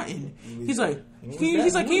just grunting. He's like,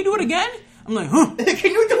 can you do it again? I'm like, huh?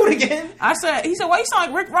 Can you do it again? He said, why you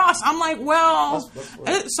sound like Rick Ross? I'm like, well,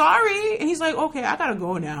 sorry. And he's like, okay, I gotta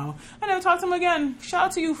go now. I never talked to him again. Shout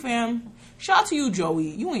out to you, fam. Shout out to you,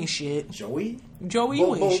 Joey. You ain't shit. Joey,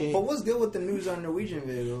 you ain't shit. But what's good with the news on Norwegian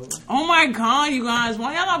Bay, though? Oh my god, you guys.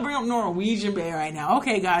 Why y'all not bring up Norwegian Bay right now?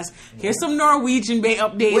 Okay, guys. Here's some Norwegian Bay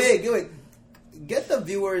updates. Wait. Get the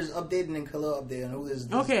viewers updated and Khalil updated on who this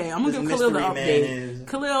Okay, I'm going to give Khalil the update.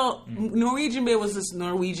 Khalil, Norwegian Bay was this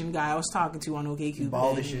Norwegian guy I was talking to on OkCupid.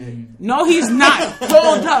 Bald as shit. No, he's not.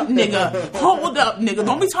 Hold up, nigga.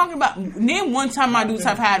 Don't be talking about... Name one time my dudes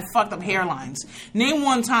have had fucked up hairlines. Name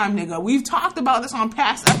one time, nigga. We've talked about this on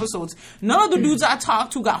past episodes. None of the dudes I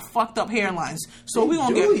talked to got fucked up hairlines. So we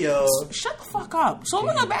gonna get... Yo. Shut the fuck up. So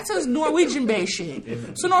we're going back to this Norwegian Bay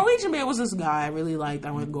shit. So Norwegian Bay was this guy I really liked.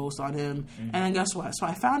 I went ghost on him. And then guess what? So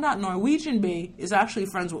I found out Norwegian Bay is actually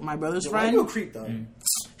friends with my brother's friend. Why you a creep though?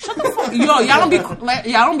 Shut the fuck. Yo, y'all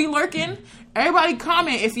don't be lurking. Everybody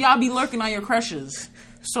comment if y'all be lurking on your crushes.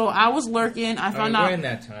 So I was lurking. I found out. We're in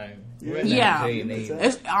that time.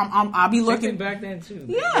 I'll be lurking back then too.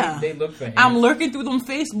 Yeah, they look for him. I'm lurking through them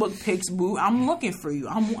Facebook pics, boo. I'm looking for you.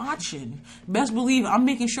 I'm watching. Best believe I'm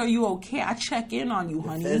making sure you okay. I check in on you,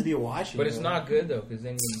 honey. Feds be watching, but it's not good though, because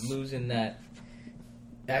then you're losing that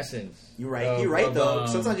essence. You're right though.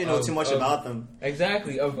 Sometimes you know too much about them.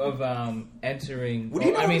 Exactly. Of entering. What do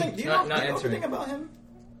you know? Not entering. Anything about him?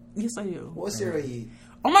 Yes, I do. What cereal he eat?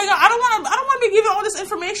 Oh my god, I don't want to be giving all this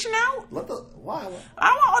information out. Why? I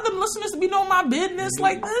don't want other listeners to be knowing my business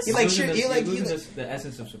like this. You like the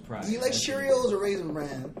essence of surprise. You like Cheerios or Raisin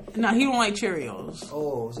Bran? Nah, he don't like Cheerios.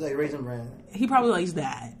 Oh, so like Raisin Bran. He probably likes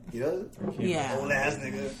that. He does? Yeah. Old ass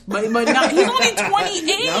nigga. But now, he's only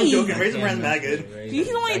 28. No, I'm joking. Raisin Bran's not good. He's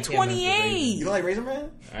only 28. You don't like Raisin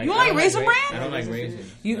Bran? You don't like Raisin Bran? I don't like raisins.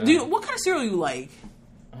 What kind of cereal you like?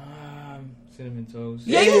 Cinnamon Toast.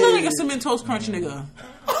 Yeah, you look like a Cinnamon Toast Crunch nigga. You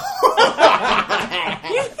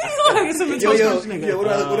look like a Cinnamon Toast Crunch nigga. Yeah, what do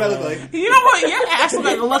I look like? You know what? Your ass look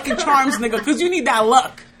like a Lucky Charms nigga because you need that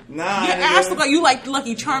luck. Nah, your ass look like you like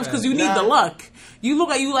Lucky Charms because you need the luck. You look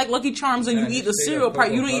like you like Lucky Charms and you eat the cereal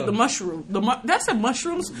part. You don't eat the mushroom. That's the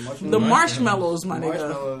mushrooms. The marshmallows, my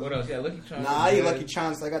nigga. What else? Yeah, Lucky Charms. Nah, I eat Lucky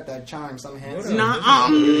Charms. I got that charm. Some hands. Nah,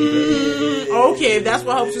 okay, that's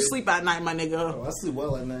what helps you sleep at night, my nigga. Oh, I sleep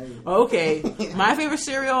well at night. Okay, my favorite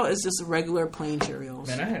cereal is just regular plain Cheerios.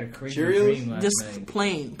 Man, I had a crazy dream last night. Just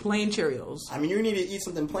plain Cheerios. I mean, you need to eat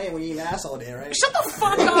something plain when you eat ass all day, right? Shut the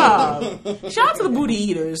fuck up. Shout out to the booty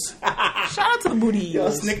eaters. Shout out to the booty eaters.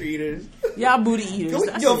 Y'all Snicker eaters. Y'all booty eaters.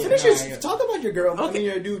 Finish your... Talk about your girl. Okay. I mean,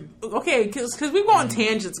 your dude. Okay, because we go on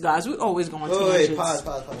tangents, guys. We always go on tangents. Wait, pause.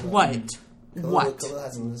 What? What? Khalil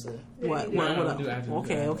has something to say. What up?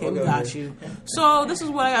 Okay, we got you. So this is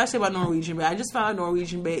what I gotta say about Norwegian Bay. I just found out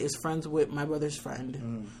Norwegian Bay is friends with my brother's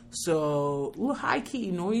friend. So look, high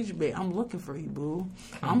key, Norwegian Bay, I'm looking for you, boo.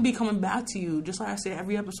 I'm gonna be coming back to you, just like I say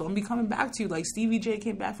every episode. I'm gonna be coming back to you, like Stevie J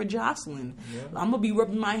came back for Jocelyn. Yeah. I'm gonna be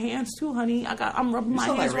rubbing my hands too, honey. I'm rubbing my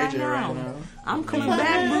hands right now. I'm coming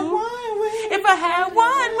back, boo. If I had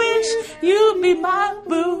one wish, you'd be my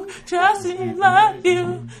boo. Just to love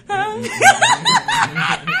you.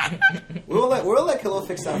 We'll let Khalil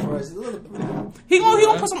fix that for us. He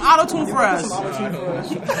gonna put some auto-tune for us. He won't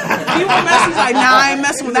mess. He's like, nah, I ain't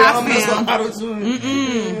messing with that, fam.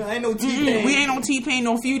 I ain't no T-Pain. We ain't no T-Pain,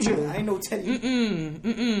 no Future. I ain't no Teddy.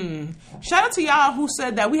 Shout out to y'all who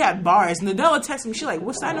said that we had bars. Nadella texted me. She like,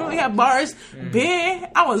 what's that? I know we had bars. Ben,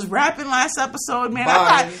 I was rapping last episode, man. I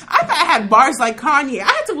thought I had bars like Kanye. I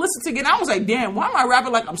had to listen to it, and I was like, damn, why am I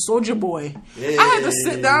rapping like I'm Soulja Boy? I had to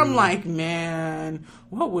sit there. I'm like, man,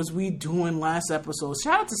 what was we doing last episode?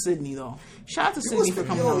 Shout out to Sydney, though. Shout out to Sydney for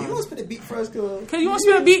coming on. You want to spit a beat for us, Khalil? You want to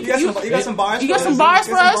spit a beat? You got some bars? You got some bars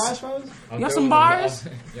for us? You got some bars?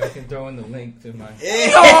 Y'all can throw in the link to my... Oh,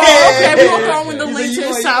 okay. We're going to throw in the link to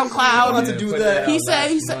his SoundCloud. To do that. He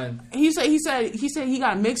said he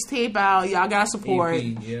got a mixtape out. Y'all got to support. EP.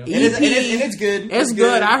 And it's good. It's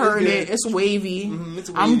good. I heard it. It's wavy.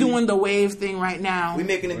 I'm doing the wave thing right now. We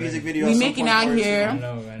making a music video. We making out here.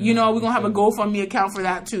 You know, we're going to have a GoFundMe account for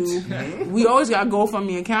that, too. We always got a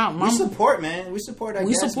GoFundMe account. We support, man. We support our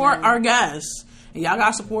guests. We support our guests. And y'all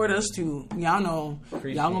gotta support us too. Y'all know.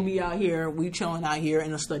 Y'all gonna be out here. We chilling out here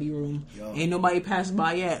in the study room. Yo. Ain't nobody passed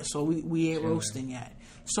by yet, so we ain't roasting yet.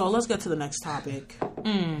 So let's get to the next topic.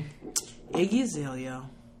 Iggy Azalea.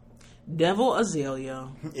 Devil Azalea.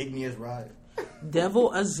 Igneous Rod.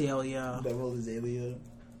 Devil Azalea. Devil Azalea.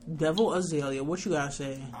 Devil Azalea. What you gotta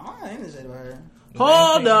say? I ain't gonna say about her.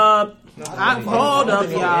 Hold up. Hold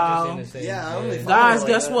up, y'all. Yeah, guys,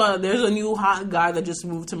 guess what? There's a new hot guy that just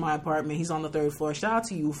moved to my apartment. He's on the 3rd floor. Shout out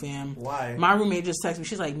to you, fam. Why? My roommate just texted me.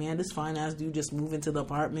 She's like, man, this fine ass dude just moved into the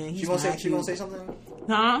apartment. She gonna say something?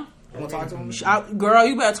 Huh? You wanna talk to him? Girl,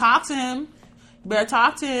 you better talk to him.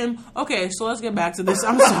 Okay, so let's get back to this.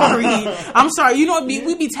 I'm sorry. You know,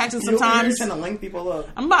 we be texting sometimes. You're trying to link people up.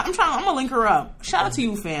 I'm gonna link her up. Shout out to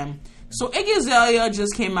you, fam. So Iggy Azalea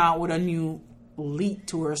just came out with a new leak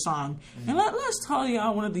to her song. And let's tell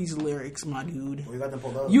y'all one of these lyrics, my dude. We got them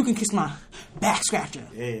pulled up. You can kiss my back scratcher.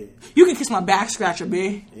 Yeah. You can kiss my back scratcher,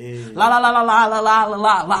 babe. Yeah. La la la la la la la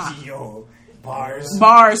la la. Yo. Bars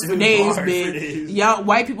for days, bitch. Y'all,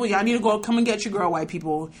 white people, y'all need to come and get your girl, white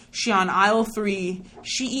people. She on aisle 3.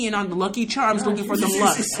 She eating on the Lucky Charms looking for them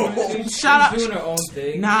lux. Shout out. She's doing her own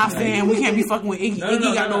thing. Nah, fam, we can't be fucking with Iggy.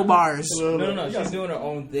 Iggy got no bars. No, she's doing her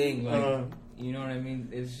own thing. Like, you know what I mean?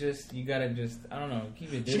 It's just, you gotta just, I don't know, keep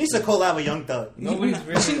it different. She needs to collab with Young Thug. Nobody's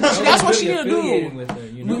really, that's what she need to do. With her,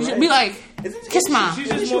 you know? We should be like, kiss my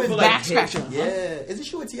back scratcher. Yeah. Isn't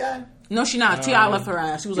she with T.I.? No, she not. T.I. left her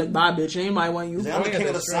ass. She was like, bye, bitch. Anybody want you? I'm the king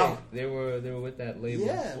of the South. They were with that label.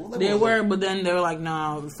 Yeah. They were, but then they were like,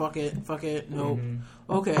 nah, fuck it. Nope.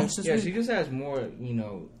 Okay. She just has more, you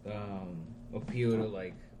know, appeal to,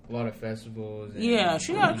 like, a lot of festivals. And, yeah,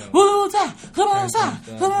 she got... That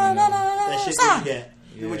shit you get.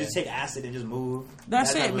 You would just take acid and just move.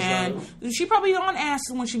 That's it, man. She probably on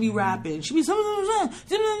acid when she be rapping. She be...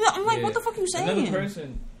 I'm like, what the fuck are you saying? Another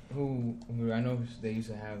person who I know they used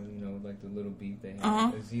to have, like the little beef they had.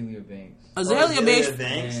 Azealia Banks. Azalea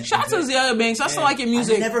Banks. Shout out to Azalea Banks. I still like your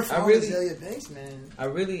music. I never followed Azalea Banks, man.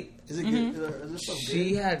 Is it good? Is it so good?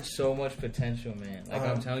 She had so much potential, man. Like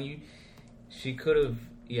I'm telling you, she could have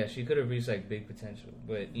reached like big potential,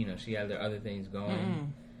 but she had other things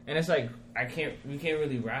going, and it's like we can't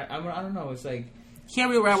really rap. I don't know. It's like can't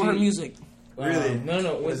really rap with her music. Really? No.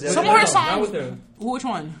 Some of her songs. Not with her. Which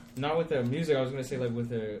one? Not with her music. I was gonna say like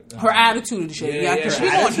with her. Her attitude and shit. Yeah, because she be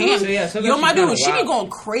going ham. Yo, my dude, she be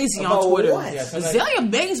going crazy on Twitter. Azalea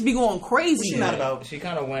Banks be going crazy. What's she not about? She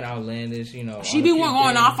kind of went outlandish, She be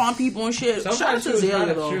going off on people and shit. Sometimes shout out to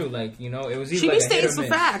Azalea though. True, like it was. She be stating some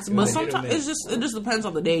facts, but sometimes it just depends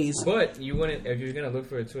on the days. But you wouldn't if you're gonna look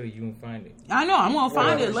for her Twitter, you won't find it. I know. I'm gonna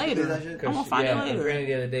find it later. I'm gonna find it later. Apparently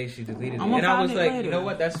the other day she deleted it, and I was like, you know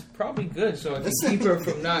what? That's probably good, so I can keep her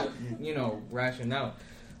from not rashing out.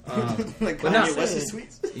 Like Kanye West's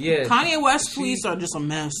tweets? Yeah. Kanye West tweets are just a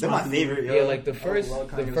mess. They're my favorite, yo. Yeah, like the first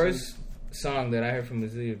song that I heard from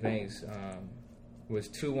Azalea Banks was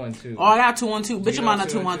 212. Oh, I got 212. Bitch, I'm on a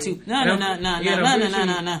 212. No.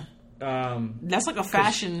 That's like a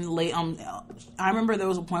fashion late. I remember there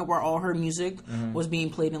was a point where all her music was being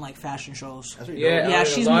played in like fashion shows. Yeah,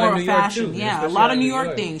 she's more of fashion. Yeah, a lot of New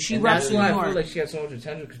York things. She raps in New York. That's why I feel like she had so much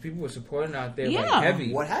attention because people were supporting out there like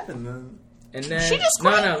heavy. What happened, man? And then she just no.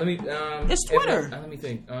 Let me. It's Twitter. Let me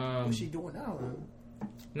think. What's she doing now?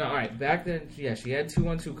 No, all right. Back then, she had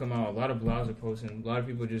 212 come out. A lot of blogs are posting. A lot of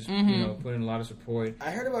people just putting a lot of support.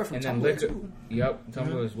 I heard about her from Tumblr too. Yep,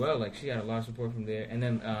 Tumblr as well. Like she had a lot of support from there. And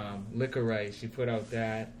then Liquor Rice, she put out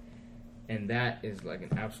that, and that is like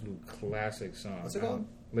an absolute classic song. What's it called?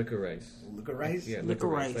 Licorice. Licorice? Yeah,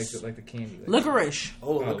 Licorice. Like the candy. Licorice.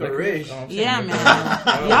 Oh, licorice. Yeah,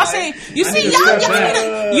 man. Y'all say, you see,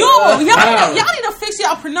 y'all need to fix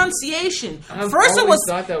y'all pronunciation. First it was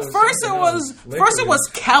Kellis. First it was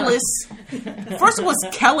Kellis.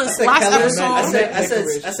 Last episode. I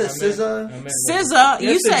said SZA. SZA.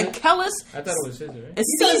 You said Kellis. I thought it was SZA. Right?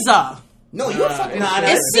 It's SZA. No, you're fucking.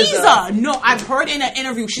 It's Caesar. No, I've heard in an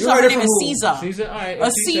interview. She said her name is Caesar. Caesar, all right.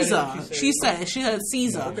 Caesar. She said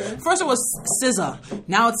Caesar. Okay. First it was Scissor.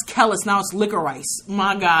 Now it's Kellis. Now it's Licorice.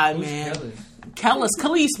 My God, who's man. Kellis.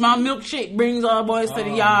 My milkshake brings all boys to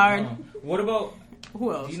the yard. What about?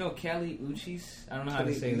 Who else? Do you know Kali Uchis? I don't know how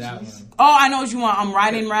to say that one. Oh, I know what you want. I'm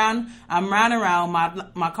riding around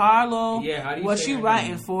my Carlo. Yeah, how do you what say you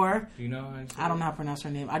writing for? Do you know how to say I don't know how to pronounce her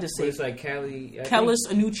name. I just say it's like Kellis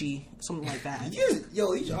Anucci, something like that.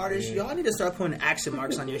 These artists, y'all need to start putting accent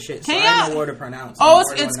marks on your shit. So I know where to pronounce. Oh,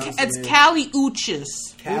 it's Kali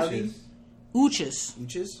Uchis. Kali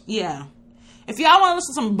Uchis. Yeah. If y'all want to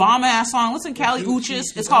listen to some bomb ass song, listen to Kali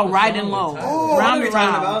Uchis. It's called Riding Low. Oh, round and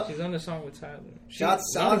round. She's on the song with Tyler. Shout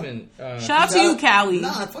out to you, Kali.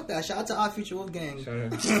 Nah, fuck that. Shout out to Odd Future Wolfgang.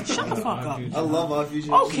 Shut the fuck up. I love Odd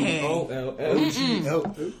Future. Okay.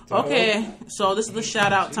 Okay, so this is the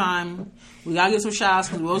shout out time. We gotta give some shout outs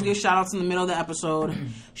because we always give shout outs in the middle of the episode.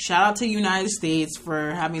 Shout out to United States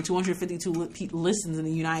for having 252 listens in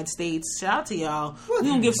the United States. Shout out to y'all. We're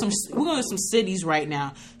gonna give some cities right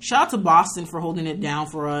now. Shout out to Boston for holding it down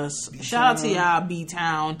for us. Shout out to y'all,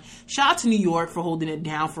 B-Town. Shout out to New York for holding it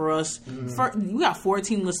down for us. We got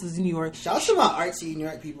 14 listeners in New York. Shout out to my artsy New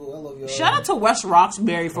York people. I love y'all. Shout out to West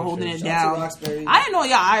Roxbury for holding it down. I didn't know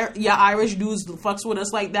y'all Irish dudes fucks with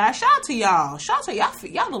us like that. Shout out to y'all. Shout out to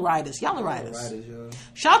y'all the writers.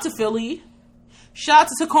 Shout out to Philly. Shout out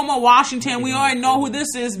to Tacoma, Washington. We already know who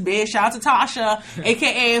this is, bitch. Shout out to Tasha,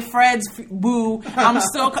 aka Fred's boo.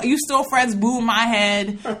 You still Fred's boo in my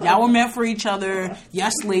head. Y'all were meant for each other.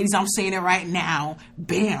 Yes, ladies, I'm saying it right now.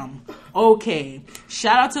 Bam. Okay.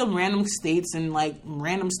 Shout out to random states and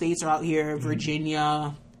random states are out here.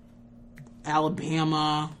 Virginia,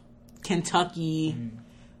 Alabama, Kentucky,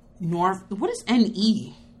 North. What is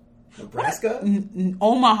NE? Nebraska?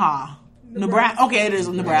 Omaha. Nebraska. Okay, it is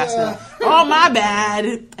Nebraska. Oh, my bad.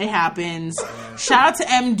 It happens. Shout out to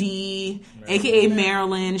MD, aka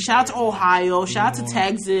Maryland. Shout out to Ohio. Shout out to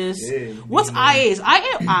Texas. What's IA's?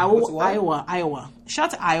 Iowa. Shout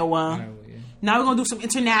out to Iowa. Now we're gonna do some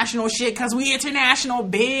international shit because we international,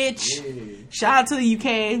 bitch. Shout out to the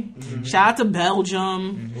UK. Shout out to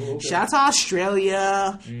Belgium. Shout out to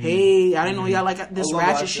Australia. Hey, I didn't know y'all like this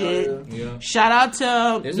ratchet shit. Yeah. Shout out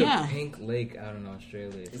to there's a pink lake out in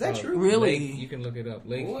Australia. Is that true? Really? You can look it up.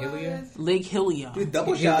 Lake Hillier. Lake Hillier. Dude,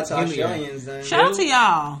 double shout out to Australians. Then. Shout out to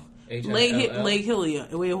y'all. Lake Hillier.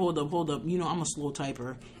 Wait, hold up. You know I'm a slow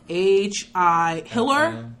typer.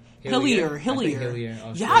 Hiller. Hillier.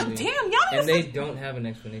 Y'all, damn, y'all. And they don't have an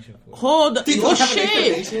explanation for it. Hold the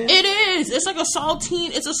shit. It is. It's like a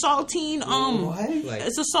saltine. It's a saltine. What?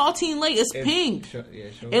 It's a saltine lake. It's pink. Sure.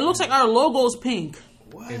 It looks like our logo's pink.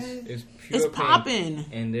 What? It's popping.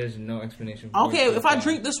 And there's no explanation for it. Okay, if I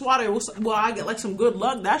drink this water, will I get like some good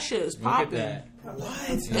luck? That shit is popping.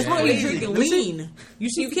 What? That's why you drinking lean. You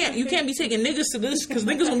see, you can't be taking niggas to this because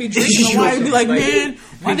niggas gonna be drinking the water and be like, man,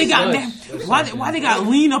 why they got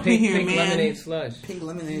lean up in here, pink man? Lemonade slush. Pink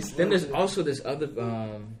lemonade slush. Then there's also this other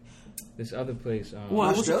place.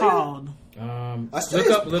 What's it called?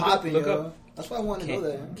 Look up. That's why I want to go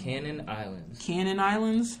there. Cannon Islands. Cannon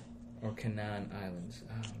Islands. Or Canaan Islands.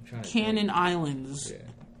 I'm trying to Cannon Islands. Yeah.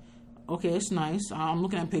 Okay, it's nice. I'm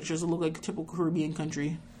looking at pictures. It look like a typical Caribbean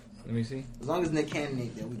country. Let me see. As long as Nick Cannon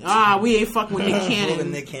ain't there. We ain't fucking with Nick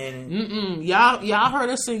Cannon. Nick Cannon. Y'all heard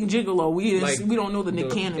us sing Gigolo. We don't know the Nick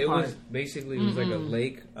Cannon part. It was like a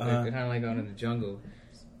lake, kind of like out in the jungle.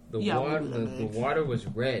 The water was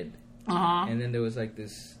red. And then there was like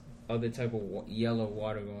this other type of yellow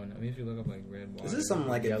water going. I mean, if you look up like red water, is this something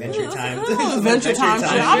like Adventure Time? Adventure Time shit.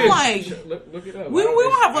 I'm like, look it up. We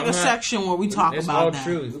don't have like a section where we talk about that.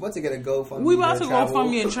 We're about to get a GoFundMe. We about to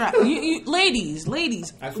GoFundMe and track. Ladies,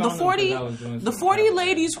 the 40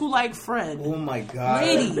 ladies who like Fred. Oh my god,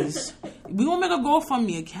 ladies, we gonna make a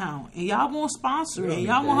GoFundMe account and y'all gonna sponsor it.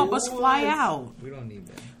 Y'all gonna help us fly out. We don't need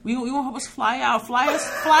that. We gonna help us fly out. Fly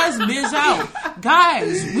us biz out.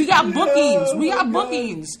 Guys, we got bookings.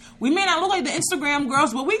 We may not look like the Instagram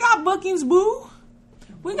girls, but we got bookings, boo.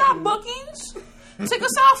 We got bookings. Take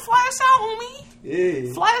us out, fly us out, homie.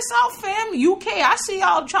 Yeah. Fly us out, fam. UK, I see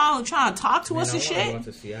y'all trying to talk to us and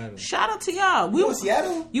shit. Shout out to y'all. You want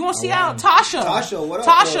Seattle? You want Seattle? Tasha, what up?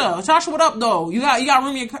 Tasha, what up, though? You got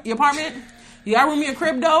room in your apartment? You got room in your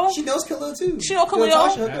crib, though? She knows Khalil, too. She knows Khalil.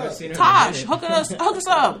 Tosh, hook us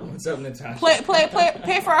up. What's up, Natasha?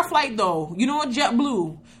 Pay for our flight, though. You know what?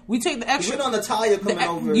 JetBlue. We take the extra. We know Natalia coming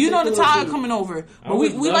over. You know Natalia coming over. But we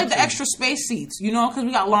like the extra space seats, you know, because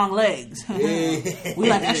we got long legs. We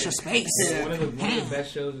like extra space. One of the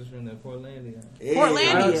best shows is from the Portlandia.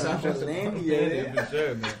 Portlandia. For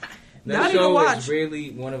sure, man. That show is really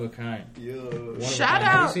one of a kind. Shout out!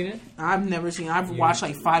 Have you seen it? I've never seen it. I've watched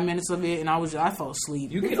like 5 minutes of it, and I fell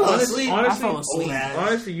asleep. You can honestly, I fell asleep.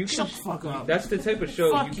 Honestly, you can shut the fuck up. That's the type of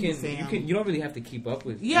show fuck you don't really have to keep up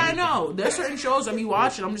with. Yeah, I know. There's certain shows I be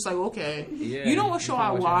watching. I'm just like, okay. Yeah, you know what show I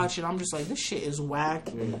watch, and I'm just like, this shit is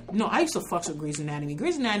whack. No, I used to fuck with Grey's Anatomy.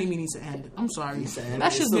 Grey's Anatomy needs to end. I'm sorry.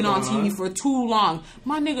 That shit's been on TV for too long.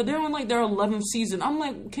 My nigga, they're on like their 11th season. I'm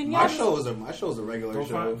like, can y'all? My show's a regular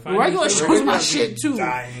show. Regular show's my shit too.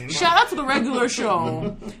 Shout out to the regular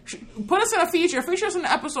show. Put us in a feature us in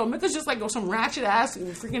the episode. Make us just like some ratchet ass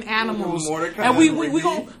freaking animals, and we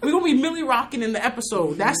gonna be Millie rocking in the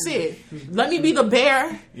episode. That's it. Let me be the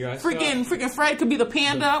bear. Freaking Fred could be the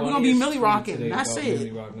panda. We're gonna be Millie rocking. That's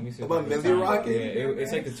it. About Millie rocking?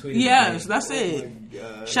 It's like the tweet. Yes, that's it.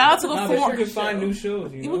 Shout out to the four. We can find new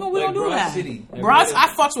shows. We gonna do that. I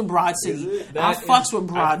fucks with Broad City. I fucks with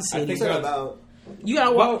Broad City. You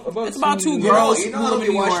gotta it's about two girls who live in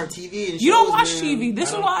New York. TV and you don't watch TV.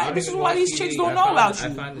 This is why these chicks don't know about you.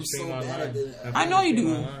 I find the stream online. I know you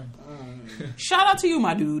do. Shout out to you,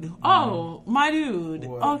 my dude. Oh, my dude.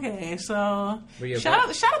 Okay, so shout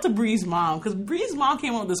out to Bree's mom, because Bree's mom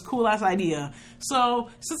came up with this cool ass idea. So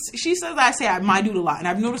she says I say my dude a lot, and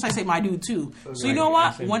I've noticed I say my dude too. So you know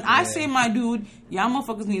what? When I say my dude, y'all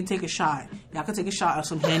motherfuckers need to take a shot. Y'all can take a shot of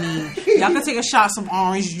some Henny. Y'all can take a shot of some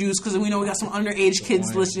orange juice, because we know we got some underage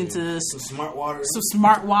kids listening to this. Some smart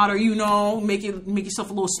water, you know. Make yourself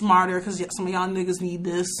a little smarter, because some of y'all niggas need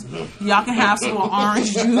this. Y'all can have some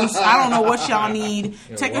orange juice. I don't know what y'all need.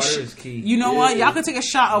 Take a shot. You know what? Y'all can take a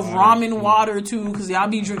shot of ramen water too, because y'all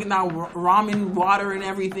be drinking that ramen water and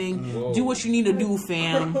everything. Whoa. Do what you need to do,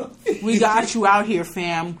 fam. We got you out here,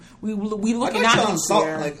 fam. We looking out here.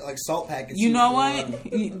 Salt, like salt packets. You know what?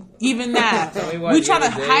 Even that. We try to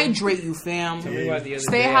hydrate you, fam.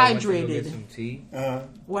 Stay hydrated.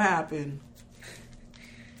 What happened?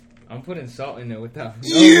 I'm putting salt in there without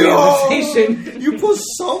realization. You put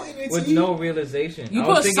salt in your tea? With no realization. You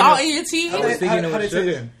put salt in your tea? I was thinking it was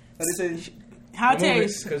sugar. How it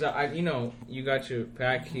tastes? Because you got your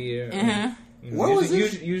pack here. Where was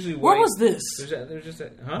this? Usually where was this? There's just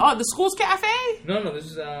Oh, the school's cafe? No, this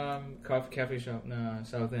is cafe shop.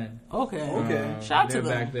 South End. Okay. Shout out to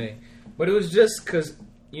them. Back Bay. But it was just because,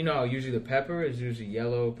 usually the pepper is usually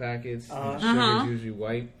yellow packets. And sugar is usually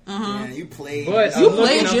white. Yeah, you played. But you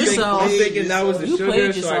played yourself. I'm thinking that was the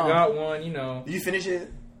sugar, so I got one, Did you finish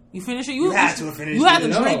it? You finished it? You had to finish it. You had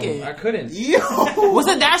to drink it. I couldn't. Yo! Was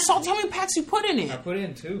it that salty? How many packs you put in it? I put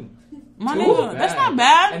in 2. My nigga, that's not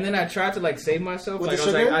bad. And then I tried to like save myself. With like the I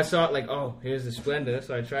was sugar? like, I saw it like, oh, here's the Splenda.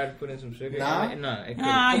 So I tried to put in some sugar. Nah,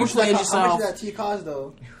 you played yourself. How much did that tea cost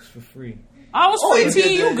though? It was for free. I was free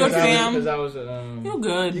tea. You good, fam? Because I was. You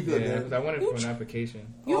good? You good? Yeah, because I went in for an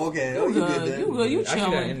application. Okay, you good? You good? You I actually got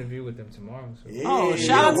an chilling? interview with them tomorrow. So. Yeah. Oh,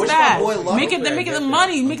 shout out to that! Making them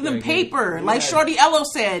money, making them Okay, paper. good. Like Shorty Ello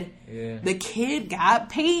said, Yeah. the kid got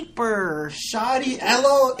paper. Shoddy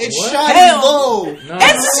Ello, it's What? Shoddy Hell. Low. No.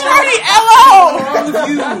 It's Shorty Ello.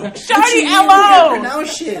 What's wrong with you? Shorty You Ello. can't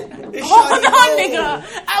pronounce shit. It's Hold Shoddy on, Low. nigga.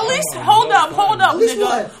 At least hold up, At least nigga.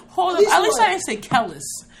 what? Hold At up. least At least what? I didn't say Kellis.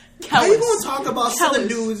 How you gonna talk about Kellis. Southern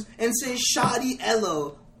dudes and say Shoddy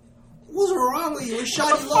Ello? What's wrong with you? It's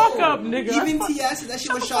Shoddy Shut the Low. fuck up, nigga. Even T.S. said that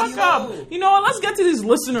shit was Fuck Shoddy up. Low. You know what? Let's get to these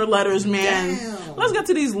listener letters, man. Damn. Let's get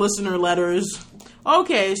to these listener letters.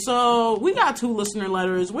 Okay, so we got 2 listener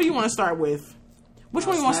letters. What do you want to start with? Which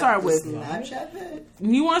one you want to start with? Snapchat vid?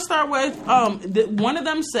 You want to start with one of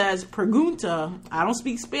them says pregunta. I don't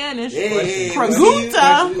speak Spanish. Hey,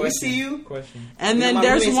 pregunta. we see you. Question. And then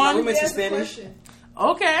there's My one. roommate's Spanish.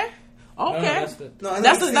 Okay. No, Okay. That's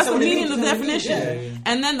the meaning of the definition. Yeah.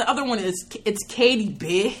 And then the other one is it's Katie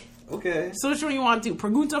B. Okay. So which one you want to do?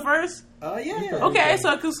 Pregunta first? Yeah. Okay,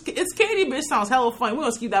 so cause it's Katie bitch sounds hella funny. We're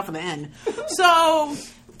gonna keep that for the end. So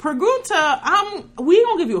Pregunta, we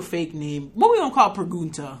gonna give you a fake name. What we gonna call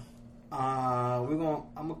Pregunta? I'm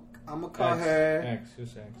gonna call her X.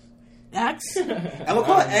 Who's X? X? I'm gonna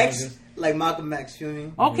call her X like Malcolm X, feel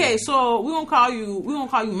me? Okay, so we gonna call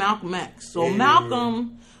you Malcolm X. So Yeah.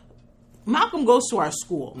 Malcolm goes to our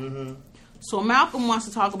school. Mm-hmm. So Malcolm wants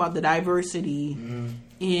to talk about the diversity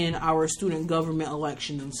in our student government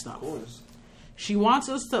election and stuff. Of course. She wants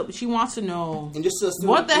to know And just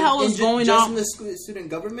what the hell is going just on in the student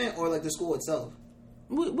government or like the school itself?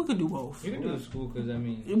 We could do both. You can do the school because I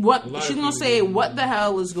mean, What she's gonna say? What the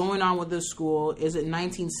hell is going on with this school? Is it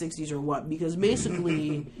 1960s or what? Because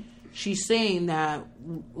basically, she's saying that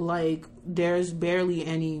like there's barely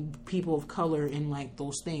any people of color in like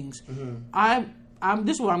those things. Mm-hmm.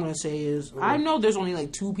 This is what I'm gonna say is I know there's only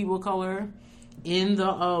like 2 people of color in the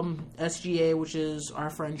SGA, which is our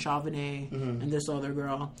friend Chauvenet and this other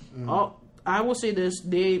girl. Mm-hmm. I will say this: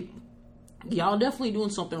 y'all definitely doing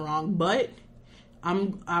something wrong, but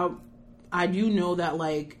I do know that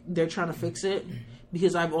like they're trying to fix it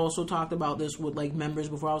because I've also talked about this with like members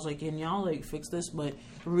before. I was like, can y'all like fix this? But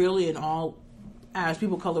really, as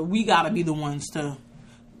people of color, we gotta be the ones to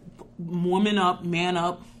woman up, man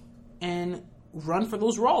up, and run for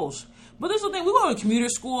those roles. But this is the thing: we go to a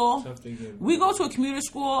commuter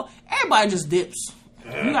school. Everybody just dips.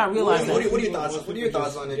 You gotta realize that. What are your thoughts? What are your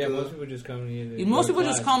thoughts on it? Yeah, most people just come in. Most people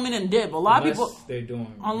just come in and dip. A lot of people,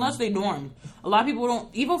 unless they dorm. A lot of people don't.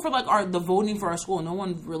 Even for like the voting for our school, no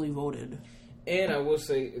one really voted. And I will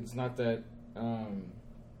say it's not that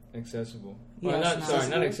accessible. Yeah,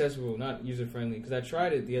 not accessible, not user friendly. Because I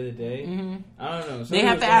tried it the other day. Mm-hmm. I don't know. They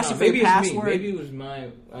have to ask you for your password. Maybe it was my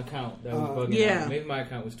account that was bugging out. Maybe my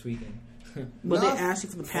account was tweaking. But they asked you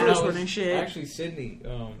for the password and shit. Actually, Sydney.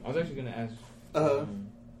 I was actually gonna ask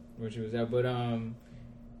where she was at, but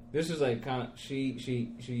this was like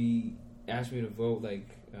she asked me to vote like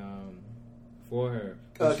for her.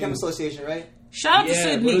 Chem Association, right? Shout out to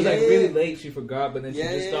Sydney. But it was like really late. She forgot, but then she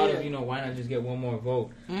just thought of why not just get one more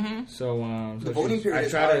vote. Mm-hmm. So the voting period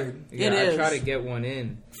is hard. I try to get one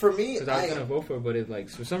in for me because I was gonna vote for her, but it like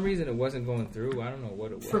for some reason it wasn't going through. I don't know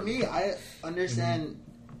what it was. For me, I understand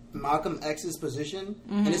Malcolm X's position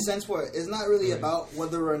in a sense where it's not really about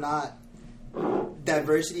whether or not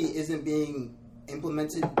diversity isn't being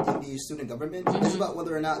implemented in the student government. It's about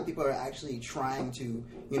whether or not people are actually trying to,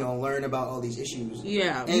 learn about all these issues.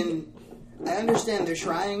 Yeah. And I understand they're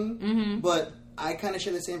trying, but I kind of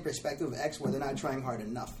share the same perspective of X where they're not trying hard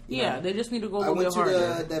enough. Yeah, they just need to go a little bit harder. I harder.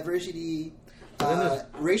 went to the diversity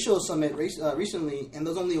racial summit recently, and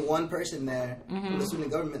there's only one person there from the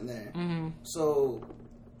student government there. So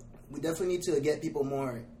we definitely need to get people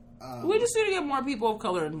more. We just need to get more people of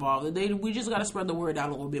color involved. We just got to spread the word out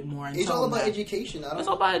a little bit more. It's all about education. It's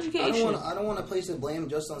all about education. I don't want to place the blame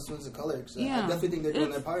just on students of color. I definitely think they're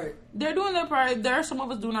doing their part. They're doing their part. There are some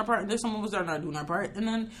of us doing our part. There's some of us that are not doing our part. And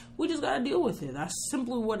then we just got to deal with it. That's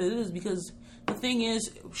simply what it is. Because the thing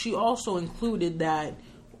is, she also included that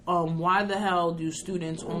why the hell do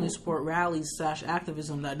students only support rallies /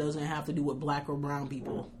 activism that doesn't have to do with black or brown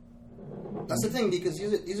people? That's the thing, because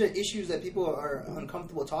these are issues that people are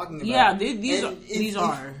uncomfortable talking about. Yeah, these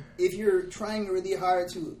are. If you're trying really hard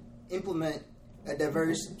to implement a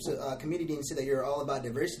diverse community and say that you're all about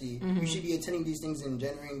diversity, you should be attending these things and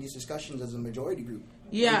generating these discussions as a majority group.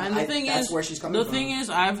 Yeah, and the thing is, that's where she's coming from. The thing is,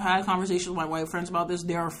 I've had conversations with my white friends about this.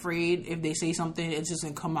 They're afraid if they say something, it's just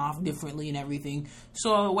gonna come off differently and everything.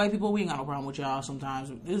 So white people, we ain't got no problem with y'all sometimes.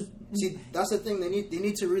 See, that's the thing. They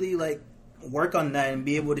need to really like work on that and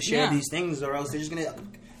be able to share these things, or else they're just gonna.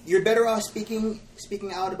 You're better off speaking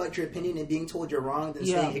out about your opinion and being told you're wrong than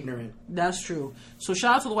staying ignorant. That's true. So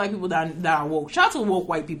shout out to the white people that are woke. Shout out to the woke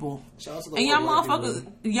white people. Shout out to the and y'all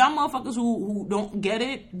motherfuckers who don't get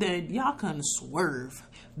it, then y'all can swerve,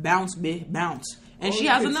 bounce, bounce. And she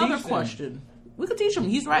has another question. We could teach him.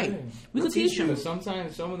 He's right. Yeah. We could teach him. But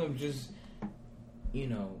sometimes some of them just, they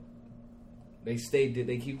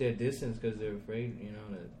keep their distance because they're afraid, to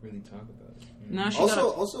really talk about it.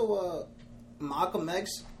 Also, Malcolm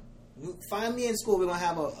X. Find me in school. We're gonna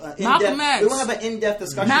have an in-depth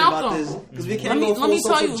discussion about this because we can't go full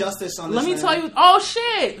social justice on this. Let me tell you. Oh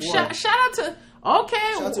shit! Shout out to.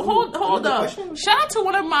 Okay, hold up. Shout out to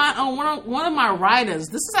one of my writers.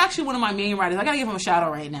 This is actually one of my main writers. I gotta give him a shout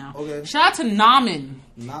out right now. Okay. Shout out to Naman.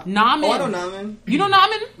 Naman. Oh, I know Naman. You know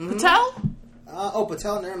Naman Patel?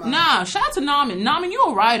 Patel, never mind. Nah, shout out to Naman. Naman, you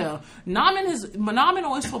a writer. Naman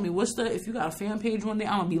always told me, Worcester, if you got a fan page one day,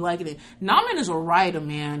 I'm going to be liking it. Naman is a writer,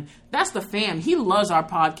 man. That's the fam. He loves our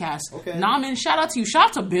podcast. Okay. Naman, shout out to you. Shout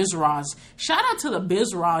out to Biz Roz. Shout out to the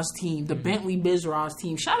Biz Roz team, the Bentley Biz Roz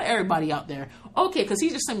team. Shout out to everybody out there. Okay, because he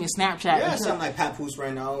just sent me a Snapchat. Yeah, sound like Papoose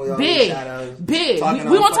right now. Big. We're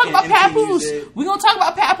going to talk about Papoose. We're going to talk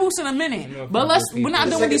about Papoose in a minute. But we're not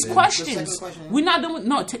done with these questions. We're not done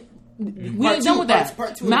with... We ain't done with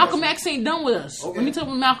that. Malcolm X ain't done with us. Okay. Let me tell you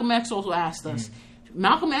what Malcolm X also asked us.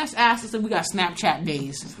 Malcolm X asked us if we got Snapchat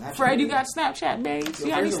days. Fred, you got Snapchat days? You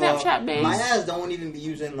got any Snapchat days? My ass don't even be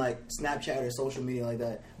using like Snapchat or social media like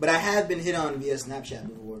that. But I have been hit on via Snapchat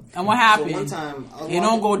before. And what happened? So one time,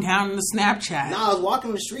 don't go down in the Snapchat. I was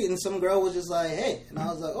walking the street and some girl was just like, "Hey," and I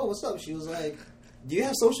was like, "Oh, what's up?" She was like, "Do you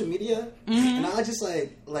have social media?" And I was just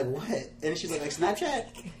like what? And she's like Snapchat,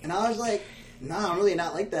 and I was like, "Nah, I'm really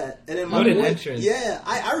not like that." And then my interest. Yeah,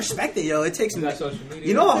 I respect it, yo. It takes me.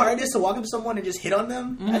 You know how hard it is to walk up to someone and just hit on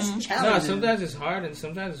them? That's challenging. No, sometimes it's hard, and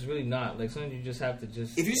sometimes it's really not. Like sometimes you just have to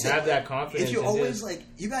have that confidence. If you always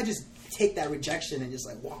you gotta just take that rejection and just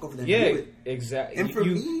walk over them. Yeah, and do it. Exactly. And for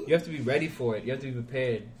me, you have to be ready for it. You have to be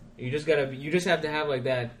prepared. You just have to have like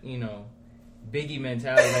that, Biggie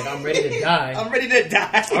mentality, like I'm ready to die. I'm ready to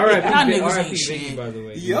die. R.I.P. Biggie, by the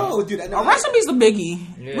way. Yo, dude, rest in peace to Biggie.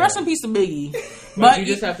 Yeah. Rest in peace to Biggie. But you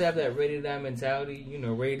just have to have that ready to die mentality.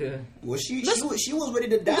 Ready to. Well, she was ready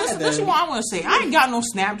to die. This is what I want to say. I ain't got no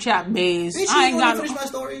Snapchat bays. I ain't got no. Finish my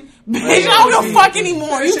story. Bitch, I don't give a fuck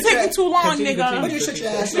anymore. You taking too long, nigga. You shut your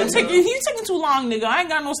ass. You taking too long, nigga. I ain't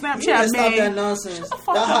got no Snapchat bay. Stop that nonsense. Shut the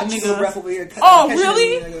fuck up, nigga. Breath over here. Oh,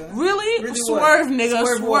 really? Swerve, nigga.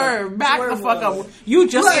 Swerve. Back the fuck up. You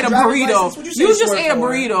just ate a burrito. You just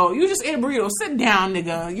ate a burrito. Sit down,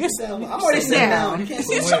 nigga. I'm already sitting down.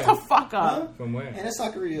 Shut the fuck up. From where? Anna's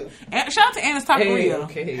Taqueria. Shout out to Anna's Taqueria.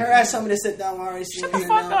 Okay. Her ass told me to sit down while I Shut the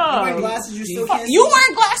fuck up. You wearing glasses, you still can't see. You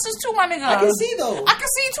wearing glasses too, my nigga. I can see though. I can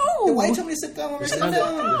see too. Why you told me to sit down while I sit down?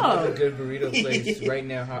 There's a good burrito place right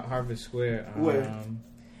now, Harvard Square. Where?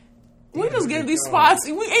 We just get these spots.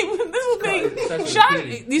 This is the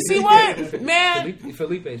thing. You see what, man?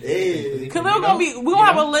 Felipe. Khalil gonna be. We gonna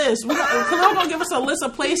have a list. Khalil gonna give us a list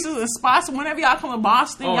of places and spots. Whenever y'all come to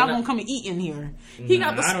Boston, y'all gonna come and eat in here. He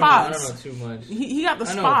got the spots. I don't know too much. He got the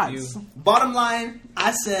spots. Bottom line,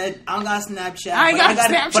 I said I don't got Snapchat. I ain't got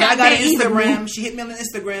Snapchat, but I got Instagram. She hit me on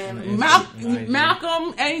Instagram.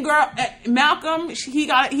 Malcolm, any girl, Malcolm, he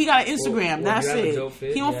got an Instagram. That's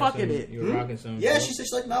it. He don't fuck with it. You're rocking something. Yeah, she said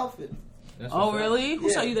she liked my outfit. Oh really? Who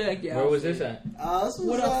saw you there? Yeah. Where was this at? This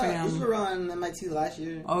was around MIT last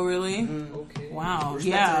year. Oh really? Mm-hmm. Okay. Wow.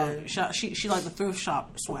 Yeah. She liked the thrift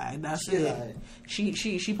shop swag. That's it.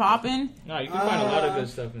 She popping? No, you can find a lot of good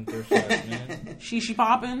stuff in thrift shops, man. She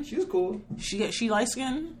popping? She was cool. She light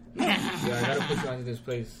skin? Yeah, I gotta put you onto this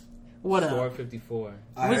place. What Store 54.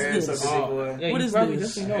 What's this? Yeah, what is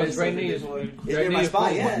this? It's right near my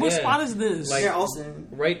spot. Yeah. What spot is this? Like near Austin.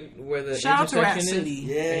 Right where the shout out to Rat intersection City. is.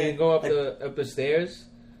 Yeah. And then go up the stairs.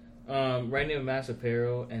 Right near Mass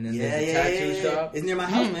Apparel, and then there's a tattoo shop. It's near my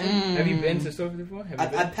house, man. Have you been to Store 54? I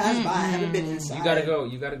passed by. I haven't been inside. You gotta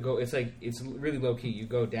go. It's really low key. You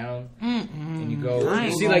go down and you go.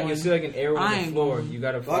 You see like an arrow on the floor. You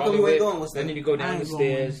gotta follow it. Then you go down the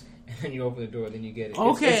stairs. And you open the door, then you get it.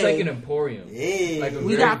 Okay. It's like an emporium. Hey. Like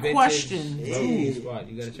we got questions. Spot.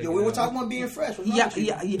 You gotta check we were talking about being fresh. We gotta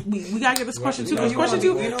get this question too. Question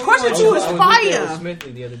two is fire. Smith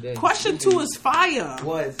the other day. Question 2 is fire.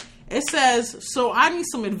 What? It says, so I need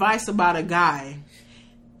some advice about a guy.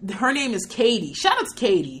 Her name is Katie. Shout out to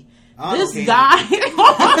Katie. This guy.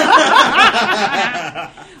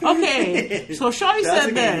 Okay, so Shawty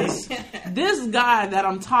said this. This guy that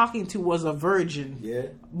I'm talking to was a virgin. Yeah.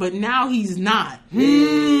 But now he's not.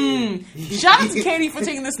 Shout out to Katie for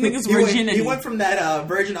taking this nigga's virginity. He went from that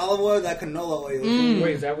virgin olive oil to that canola oil.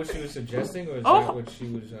 Wait, is that what she was suggesting? Or is that what she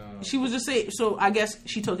was... She was just saying... So I guess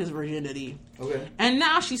she took his virginity. Okay. And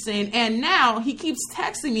now she's saying, and now he keeps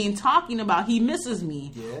texting me and talking about he misses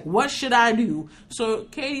me. Yeah. What should I do? So,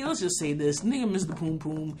 Katie, let's just say this. Nigga miss the poom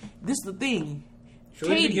poom. This is the thing. Should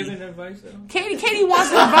we be giving advice, though? Katie wants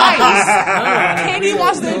the advice. Katie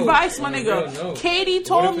wants the advice, my nigga. No. Katie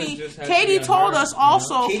told me. Katie told us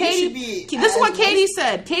also. Katie this is what Katie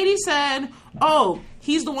said. Katie said, "Oh,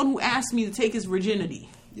 he's the one who asked me to take his virginity."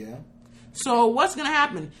 Yeah. So what's gonna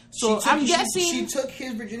happen? So I'm guessing she took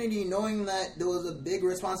his virginity knowing that there was a big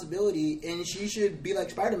responsibility, and she should be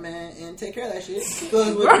like Spider-Man and take care of that shit.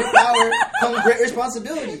 Because with great power comes great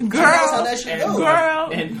responsibility. She knows how that shit goes. She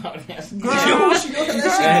knows how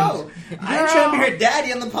that shit goes. I ain't trying to be her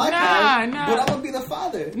daddy on the podcast, but I'm gonna be the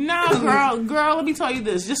father. Nah, girl. Let me tell you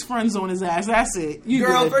this: just friend zone his ass. That's it.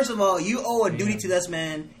 Girl, first of all, you owe a duty to this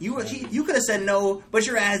man. You could have said no, but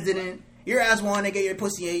your ass didn't. Your ass wanted to get your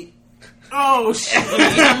pussy ate. Oh shit!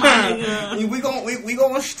 we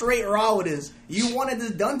going straight raw with this. You wanted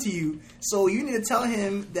this done to you, so you need to tell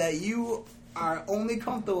him that you are only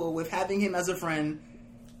comfortable with having him as a friend.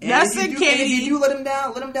 And that's it, Katie. If you do let him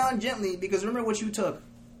down gently, because remember what you took.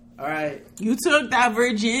 All right, you took that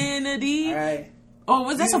virginity. All right. Oh,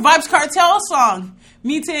 was that a Vibes Cartel song?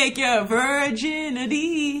 Me take your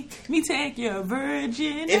virginity. Me take your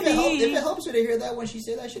virginity. If it helps her to hear that when she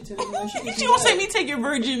say that shit to me, she won't say me take your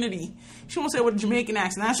virginity. She won't say it with a Jamaican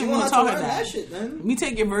accent. That's what we tell her that. Shit, man. Me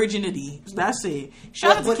take your virginity. That's it.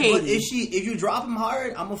 Shout out to Katie. But if you drop him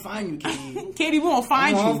hard, I'm gonna find you, Katie. Katie, we won't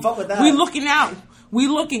find you. Fuck with that. We looking out. We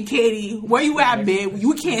looking, Katie. Where you at, babe?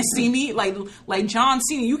 You can't see me like John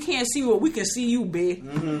Cena. You can't see what we can see you, babe.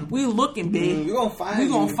 Mm-hmm. We looking, babe. We gonna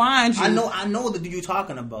find you. I know the dude you're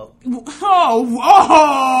talking about. Oh,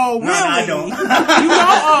 really? No, I don't. You know?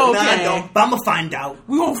 Oh, okay. No, I don't. But I'm gonna find out.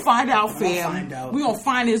 We gonna find out, fam. We gonna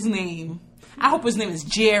find his name. I hope his name is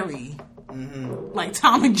Jerry. Mm-hmm. Like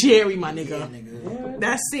Tom and Jerry, my nigga. Yeah, nigga.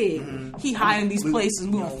 That's it. Mm-hmm. He hiding these places.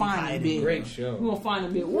 We gonna find him, bitch. Great show. We gonna find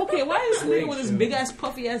him, bitch. Okay, why is this nigga with this big ass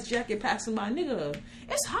puffy ass jacket passing by, nigga?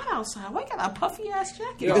 It's hot outside. Why you got a puffy ass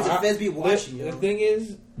jacket? Because the feds be watching. The thing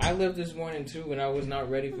is, I left this morning too when I was not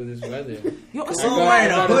ready for this weather. Yo, I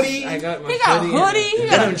got my hoodie. He got a hoodie. He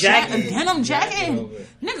got a denim jacket.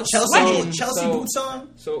 Nigga, Chelsea boots on.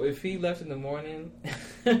 So if he left in the morning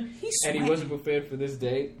and he wasn't prepared for this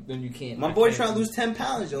day, then you can't. My boy trying to lose 10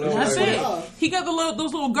 pounds, yo. That's it. He got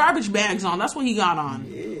those little garbage bags on. That's what he got on.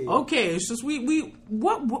 Yeah. Okay, since what we're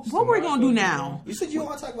we gonna do now? You said you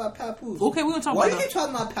want to talk about Papoose. Okay, we're gonna talk about. Why you keep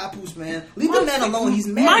talking about Papoose, man? Leave the man alone. He's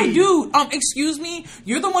married. My dude, excuse me.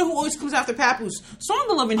 You're the one who always comes after Papoose. So I'm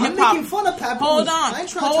the Love and Hip Hop. I'm making fun of Papoose. Hold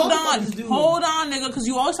on, nigga. Because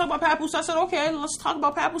you always talk about Papoose. I said, okay, let's talk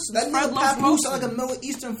about Papoose. That nigga Papoose sound like a Middle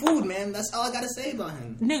Eastern food, man. That's all I gotta say about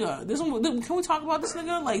him. Nigga, can we talk about this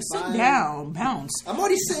nigga? Like, sit down, bounce. I'm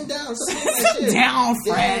already sitting down. Sit down,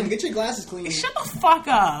 friend. Get your glasses clean. Shut the fuck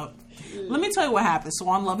up. Let me tell you what happened. So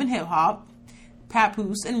on Love and Hip Hop,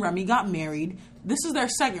 Papoose and Remy got married. This is their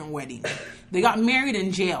second wedding. They got married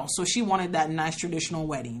in jail, so she wanted that nice traditional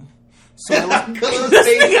wedding. So this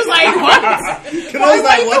nigga's like, what?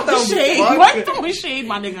 What the shade? What throwing shade,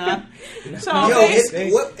 my nigga? So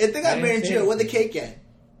if they got married in jail, where the cake at?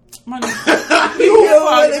 They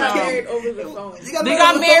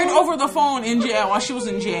got married over the phone in jail while she was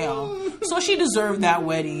in jail. So she deserved that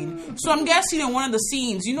wedding. So I'm guessing in one of the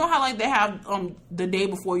scenes, you know how like they have the day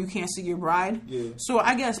before you can't see your bride? Yeah. So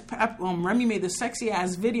I guess Remy made this sexy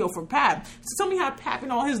ass video for Pap. So tell me how Pap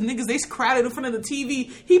and all his niggas, they crowded in front of the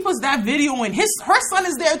TV. He puts that video in. Her son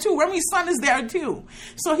is there too. Remy's son is there too.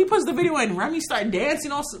 So he puts the video in. Remy started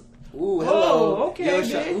dancing also. Ooh, hello. Oh, okay. Yo,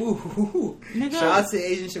 shout out to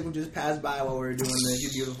Asian chick who just passed by while we were doing this.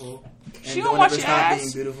 You're beautiful. She don't watch your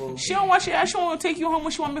ass. She don't watch your ass. She want to take you home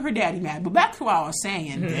when she want to make her daddy mad. But back to what I was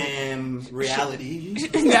saying. Damn reality.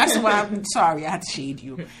 That's why I'm sorry. I had to shade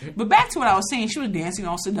you. But back to what I was saying. She was dancing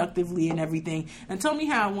all seductively and everything. And tell me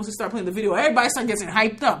how once they start playing the video, everybody started getting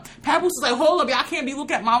hyped up. Papoose was like, hold up, y'all can't be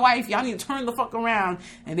looking at my wife. Y'all need to turn the fuck around.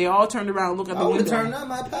 And they all turned around and looked at the window. Turned on.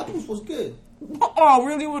 My Papoose was good. Oh,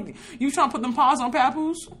 really? You trying to put them paws on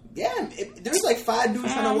Papoose? Yeah, there's like 5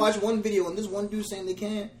 dudes trying to watch one video, and this one dude saying they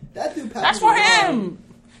can't. That dude, Papoose. That's for him.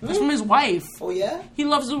 That's from his wife. Oh yeah? He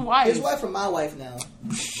loves his wife. His wife from my wife now.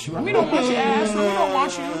 Remy don't want your ass. Remy don't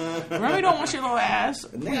want you. Remy don't want your little ass.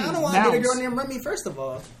 Nigga, I don't want to get a girl named Remy first of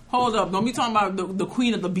all. Hold up. Don't be talking about the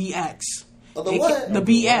queen of the BX. Oh, the what? The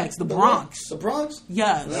BX. The Bronx. The Bronx?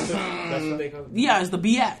 Yes. That's what they call it? Yeah, it's the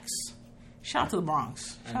BX. Shout out to the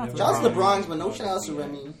Bronx. Shout out to the Bronx, but no shout out to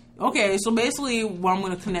Remy. Okay, so basically what I'm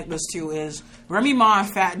going to connect this to is Remy Ma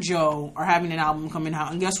and Fat Joe are having an album coming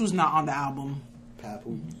out, and guess who's not on the album?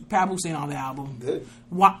 Papoose ain't on the album. Good.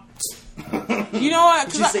 What? You know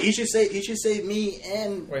what? He should say me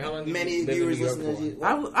and many viewers listening.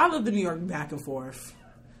 I lived in New York back and forth.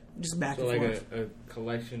 Just back and forth. So like a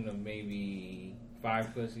collection of maybe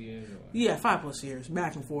 5+ years? Or? Yeah, 5+ years.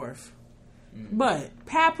 Back and forth. But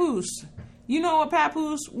Papoose... You know what,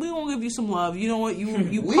 Papoose? We gonna give you some love. You know what? We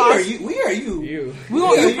are you. We gonna give you. The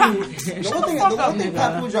one thing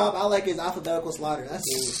Papoose drop I like is Alphabetical Slaughter. That's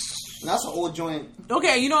an old joint.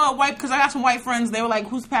 Okay, you know what, white? Because I got some white friends. They were like,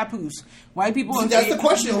 "Who's Papoose?" White people. That's the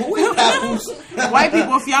question. Who is Papoose? White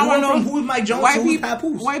people, if y'all want to know who's Mike Jones, who's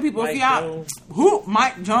Papoose? White people, if y'all who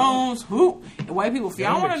Mike Jones, who white people, if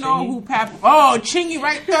y'all want to know who Papoose. Oh, Chingy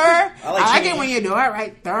right there. I like it when you do it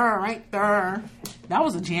right there. That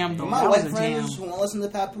was a jam, though. My white friends who want to listen to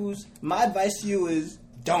Papoose, my advice to you is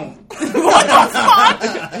don't. What the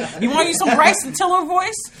fuck? You want to use some Bryson Tiller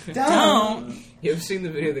voice? Don't. You ever seen the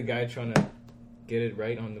video of the guy trying to get it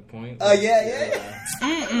right on the point? Yeah.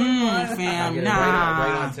 Fam,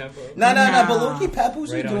 right on tempo. Nah. But low-key,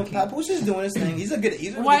 Papoose is doing his thing. He's a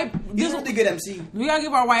really good MC. We gotta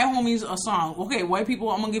give our white homies a song. Okay, white people,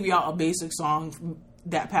 I'm gonna give y'all a basic song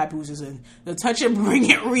that Papoose is in. The Touch It Bring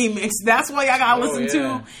It remix. That's what y'all gotta listen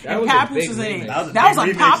to. And Papoose is in it. That was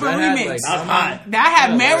a popular remix. That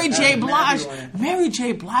had Mary J. Blige. Mary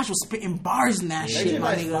J. Blige was spitting bars in that shit,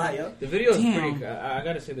 my nigga. The video is pretty. I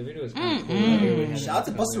gotta say the video is kind of cool. Shout out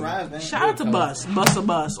to Busta Rhymes, man. Shout out to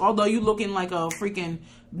Busta. Although you looking like a freaking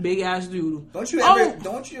big ass dude. Don't you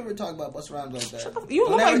ever talk about Busta Rhymes like that? You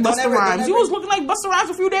look like Busta Rhymes. You was looking like Busta Rhymes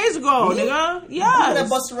a few days ago, nigga. Yeah. You that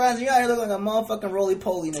Busta Rhymes, you out here look like a motherfucking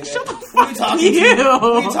roly-poly, nigga. Shut the fuck up. Who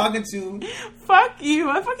you talking to? Fuck you.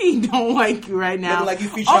 I fucking don't like you right now. Looking like you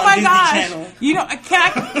feature on Disney Channel. You know,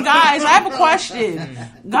 guys, I have a question.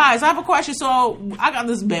 So, I got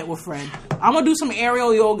this bet with Fred. I'm gonna do some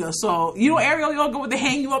aerial yoga. So, you know aerial yoga where they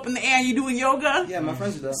hang you up in the air and you doing yoga? Yeah, my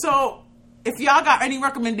friends do that. So, if y'all got any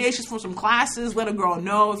recommendations for some classes, let a girl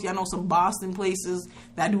know. If y'all know some Boston places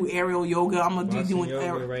that do aerial yoga, I'm gonna do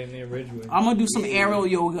right near Ridgewood. I'm gonna do some aerial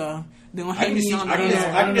yoga. They're gonna hang me on the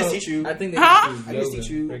air. I can just teach you. I think they can teach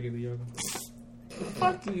you regular yoga.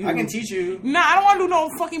 Fuck you. I can teach you. Nah, I don't want to do no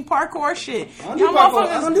fucking parkour shit. I don't do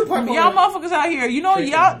parkour. Y'all motherfuckers out here, you know,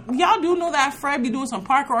 y'all do know that Fred be doing some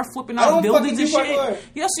parkour, flipping out buildings and shit. Parkour.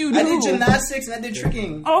 Yes, you do. I did gymnastics and I did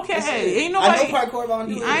tricking. Okay, ain't nobody. I know parkour,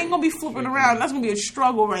 but I ain't gonna be flipping around. That's gonna be a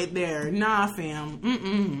struggle right there. Nah, fam.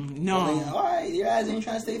 No. All right, your ass ain't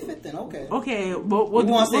trying to stay fit then. Okay, but we'll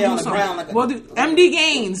do something. We'll do MD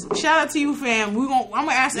Gaines. Shout out to you, fam. I'm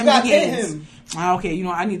gonna ask MD Gaines. Okay, you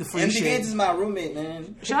know, I need the free shit. MD Gaines is my roommate,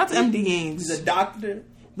 man. Shout out to MD Gaines. He's a doctor.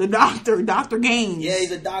 Dr. Gaines. Yeah,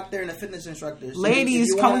 he's a doctor and a fitness instructor. So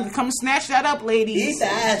ladies, come snatch that up, ladies. He's the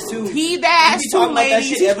ass too. He the ass too, ladies. About that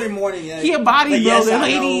shit every morning. Yeah. He a bodybuilder,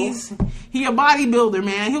 ladies. He a bodybuilder,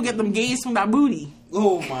 man. He'll get them gains from that booty.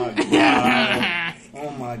 Oh my god. Oh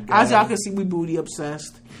my god. As y'all can see, we booty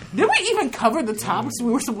obsessed. Did we even cover the topics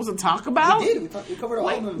we were supposed to talk about? We did. We covered all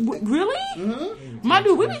of them. Really? Mm-hmm. My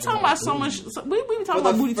dude, we be talking about so much. We be talking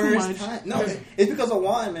about booty too much. No, it's because of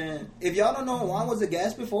Juan, man. If y'all don't know, Juan was a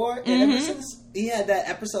guest before, and ever since he had that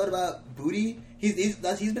episode about booty, he's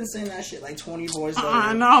been saying that shit like 24 hours.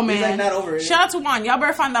 I know, man. He's like not over it. Shout out to Juan. Y'all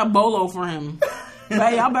better find that bolo for him.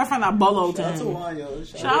 Right? Y'all better find that bolo to him. Shout out to Juan, yo.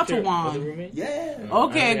 Shout out to Juan. Yeah.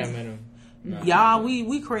 Okay. I think I met him. No. Y'all,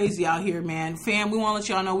 we crazy out here, man. Fam, we want to let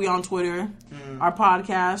y'all know we on Twitter. Our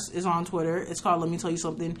podcast is on Twitter. It's called Let Me Tell You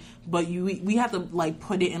Something. But we have to like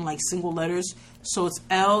put it in like single letters. So it's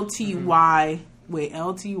LTYS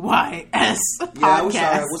podcast. Yeah, I'm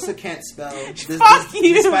sorry. What's can't spell? Fuck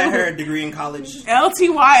you. Despite her degree in college.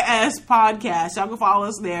 LTYS podcast. Y'all can follow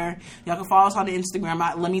us there. Y'all can follow us on the Instagram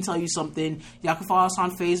at Let Me Tell You Something. Y'all can follow us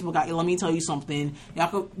on Facebook at Let Me Tell You Something.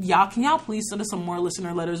 Can y'all please send us some more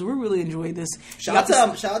listener letters? We really enjoyed this. Shout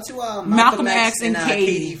out to Malcolm X and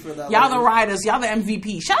Katie. For the y'all the riders. Y'all the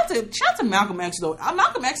MVP. Shout out to Malcolm X though.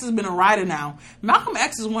 Malcolm X has been a rider now. Malcolm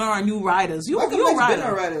X is one of our new riders. Malcolm X been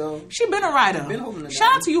a rider though. She been a rider.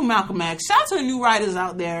 Shout out to you, Malcolm X. Shout out to the new writers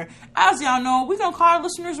out there. As y'all know, we gonna call our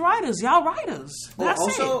listeners writers. Y'all writers.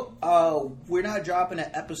 That's it. We're not dropping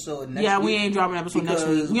an episode next week. Yeah, we ain't dropping an episode next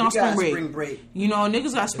week. We on spring break. You know,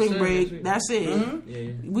 niggas got spring break. That's it. Mm-hmm.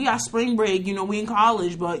 Yeah. We got spring break. You know, we in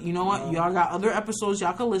college, but you know what? Y'all got other episodes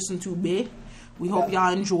y'all can listen to, big. We hope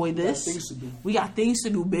y'all enjoy this. We got things to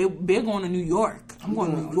do. Big going to New York. I'm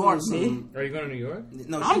going to New York, big. Are you going to New York?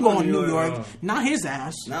 No, I'm going to New York. Not his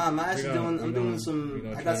ass. Nah, I'm actually doing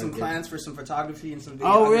some. I got some plans for some photography and some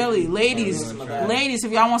video. Oh, really? Ladies,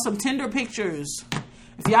 if y'all want some Tinder pictures.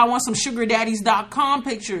 If y'all want some sugardaddies.com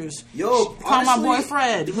pictures, call my boy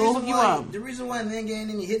Fred. He'll hook you up. The reason why they ain't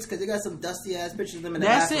getting any hits because they got some dusty ass pictures of them in the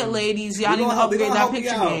That's bathroom. it, ladies. Y'all need to upgrade that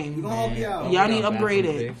picture game. We're gonna help you out. Y'all need to upgrade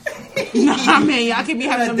it. Nah, man, y'all can be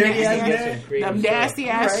having them nasty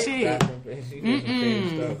ass shit.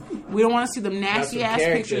 We don't want to see them nasty ass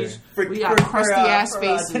pictures. We got crusty ass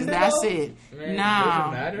faces. That's it.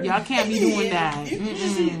 Nah, y'all can't be doing that.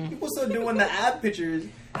 People still doing the ab pictures.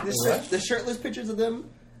 The shirtless pictures of them.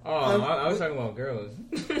 Oh, I was talking about girls.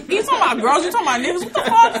 You talking about girls? You talking about niggas? What the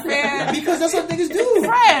fuck, man? Because that's what niggas do.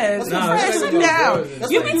 Fred, sit down.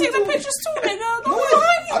 You be taking pictures too, nigga.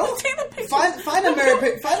 I don't take the pictures. Find a married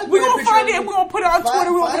picture. We're gonna find it. We're gonna put it on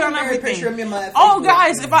Twitter. We're gonna put it on everything. Oh,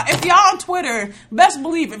 guys, if y'all on Twitter, best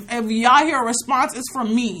believe if y'all hear a response, it's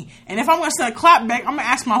from me. And if I'm gonna send a clap back, I'm gonna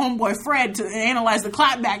ask my homeboy Fred to analyze the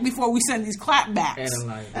clap back before we send these clap backs.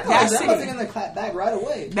 That's it. I'm about to get the clap back right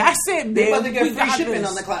away. That's it, babe. We're about to get free shipping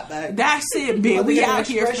on the clap back. That's it, babe. We out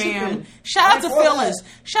here, fam. Shout out to Phyllis.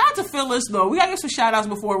 Shout out to Phyllis, though. We gotta give some shout outs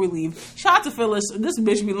before we leave. Shout out to Phyllis. This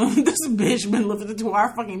bitch been listening to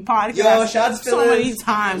our fucking podcast. Yo, shout out to Phyllis. So many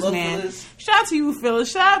times, man. Phyllis. Shout out to you, Phyllis.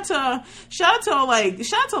 Shout out to a lot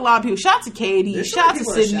of people. Shout out to Katie. Shout out to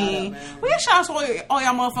Sydney. We get shout outs to all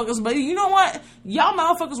y'all motherfuckers, but you know what? Y'all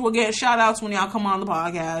motherfuckers will get shout outs when y'all come on the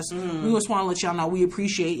podcast. We just want to let y'all know we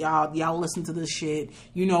appreciate y'all. Y'all listen to this shit.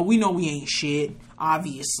 You know we ain't shit.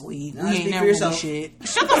 Obviously, we ain't never gonna be shit.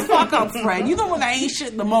 Shut the fuck up, Fred. You the one that ain't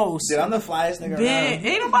shit the most. Dude, I'm the flyest nigga around.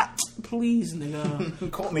 Ain't nobody. Please,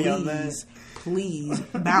 nigga. Call me on that. Please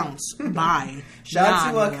bounce by.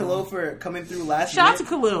 Shout out to Khalil for coming through last minute. Shout out to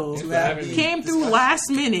Khalil. Came through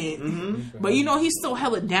last minute, but you know he still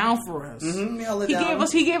held it down for us.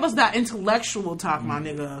 He gave us that intellectual talk, my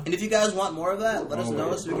nigga. And if you guys want more of that, let us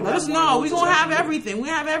know. So we can let us know. We gonna have everything. We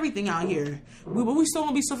have everything out here. But we still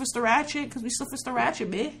gonna be Sophister Ratchet because we Sophister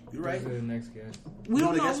Ratchet, bitch. You're right. Next guest. We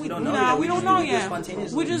don't know. We don't know yet.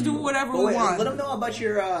 We just do whatever we want. Let them know about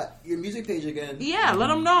your music page again. Yeah, let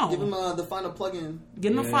them know. Give them the final plug-in.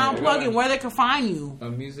 Give them the final plug-in where they can find you.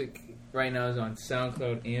 Music right now is on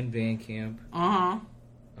SoundCloud and Bandcamp.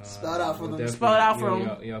 Spell it out for them. Spell it out for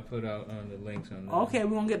them. Y'all put out the links on that. Okay,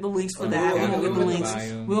 we're gonna get the links for that. We're gonna get the links.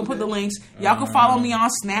 We're gonna put the links. Y'all can follow me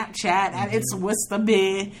on Snapchat at It's What's the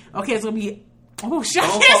Bid. Okay, it's gonna be. Oh shit!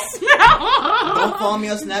 Don't follow me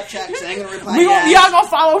on Snapchat because I ain't gonna reply. Y'all gonna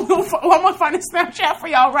follow me. I'm gonna find a Snapchat for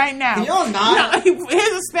y'all right now. Can y'all not? No, here's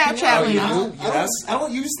a Snapchat link. I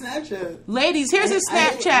don't use Snapchat. Ladies, here's his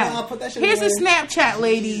Snapchat. Here's his Snapchat,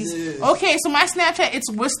 ladies. Jesus. Okay, so my Snapchat, it's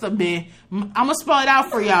Wistaby. I'm gonna spell it out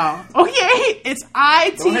for y'all. Okay, it's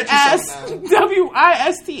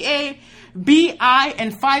ITSWISTABI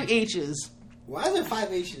and 5 H's. Why is it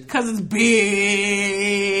 5 H's? Because it's big.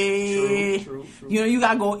 True. You know, you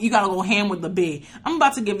gotta go ham with the big. I'm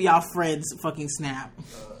about to give y'all Fred's fucking snap.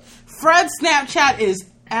 Fred's Snapchat is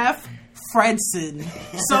F Fredson.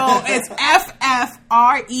 So it's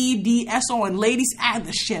FFREDSO, and ladies, add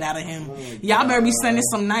the shit out of him. Y'all better be sending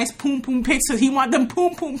some nice poom poom pics. He want them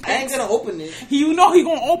poom poom pics. I ain't gonna open it. You know he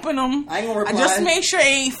gonna open them. I ain't gonna reply. Just make sure it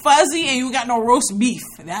ain't fuzzy and you got no roast beef.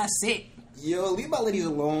 That's it. Yo, leave my ladies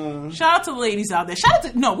alone. Shout out to the ladies out there.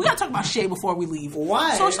 We gotta talk about Shay before we leave.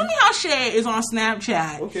 Why? So show me how Shay is on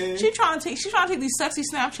Snapchat. Okay. She trying to take these sexy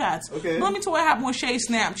Snapchats. Okay. But let me tell you what happened with Shay's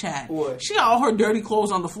Snapchat. What? She got all her dirty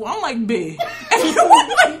clothes on the floor. I'm like, babe. If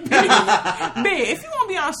you wanna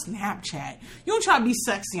be on Snapchat, you don't try to be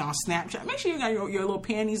sexy on Snapchat. Make sure you got your little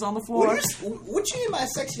panties on the floor. What you mean by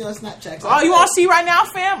sexy on Snapchat? Oh, you wanna see right now,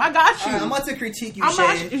 fam? I got you. Right, I'm about to critique you,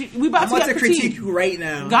 Shay. I'm about to critique you right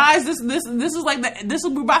now. Guys, this is like the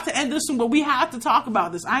we're about to end this soon, but we have to talk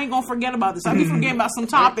about this. I ain't gonna forget about this. I be forgetting about some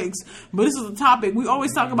topics, but this is a topic. We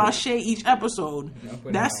always talk about Shay each episode.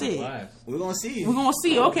 That's it. We're gonna see.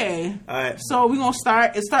 Okay. All right. So we're gonna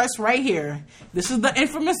start. It starts right here. This is the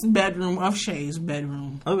infamous bedroom of Shay's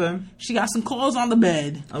bedroom. Okay. She got some clothes on the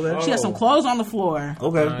bed. Okay. She got some clothes on the floor.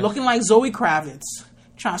 Okay. Looking like Zoe Kravitz.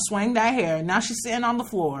 Trying to swing that hair. Now she's sitting on the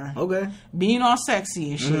floor. Okay. Being all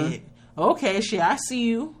sexy and shit. Okay, Shay, I see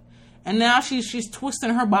you. And now she's twisting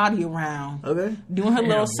her body around. Okay. Doing her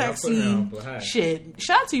little sexy shit.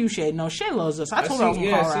 Shout out to you, Shay. No, Shay loves us. I told her I was going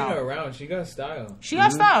to call her out. Yeah, I seen her around. She got style. She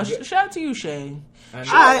got style. Shout out to you, Shay.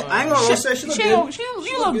 I ain't gonna roast her. She look good.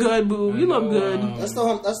 You look good, boo. You look good. That's the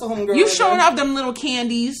homegirl. You showing off them little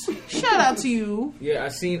candies. Shout out to you. Yeah, I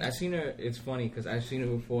seen her. It's funny because I've seen her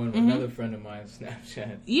before in another friend of mine's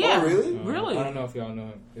Snapchat. Yeah, really? Really. I don't know if y'all know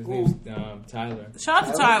him. His name's Tyler. Shout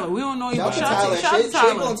out to Tyler. We don't know you. Shout out to Tyler.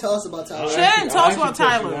 Shay gonna tell us about Tyler. Shay didn't tell us about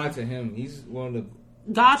Tyler. On to him. He's one of the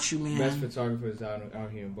got you, man. best photographers out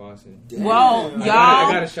here in Boston. Damn. Well, y'all,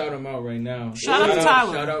 I gotta shout him out right now. Shout out to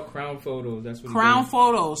Tyler. Shout out Crown Photos. That's what. Crown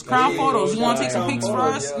Photos. Crown Photos. You want to take some pics for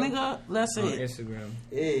us, nigga? That's it. Instagram.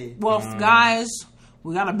 Hey. Well, guys,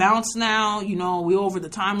 we gotta bounce now. You know, we over the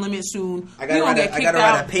time limit soon. I gotta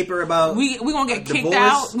write a paper about. We gonna get kicked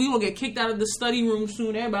out. We gonna get kicked out of the study room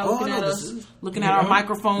soon. Everybody looking at us, looking at our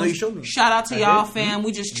microphones. No, you showed me. Shout out to y'all, fam.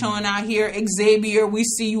 We just chilling out here. Xavier, we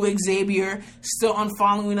see you, Xavier. Still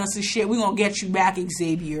unfollowing us and shit. We gonna get you back,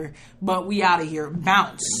 Xavier. But we out of here.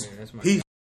 Bounce. Peace.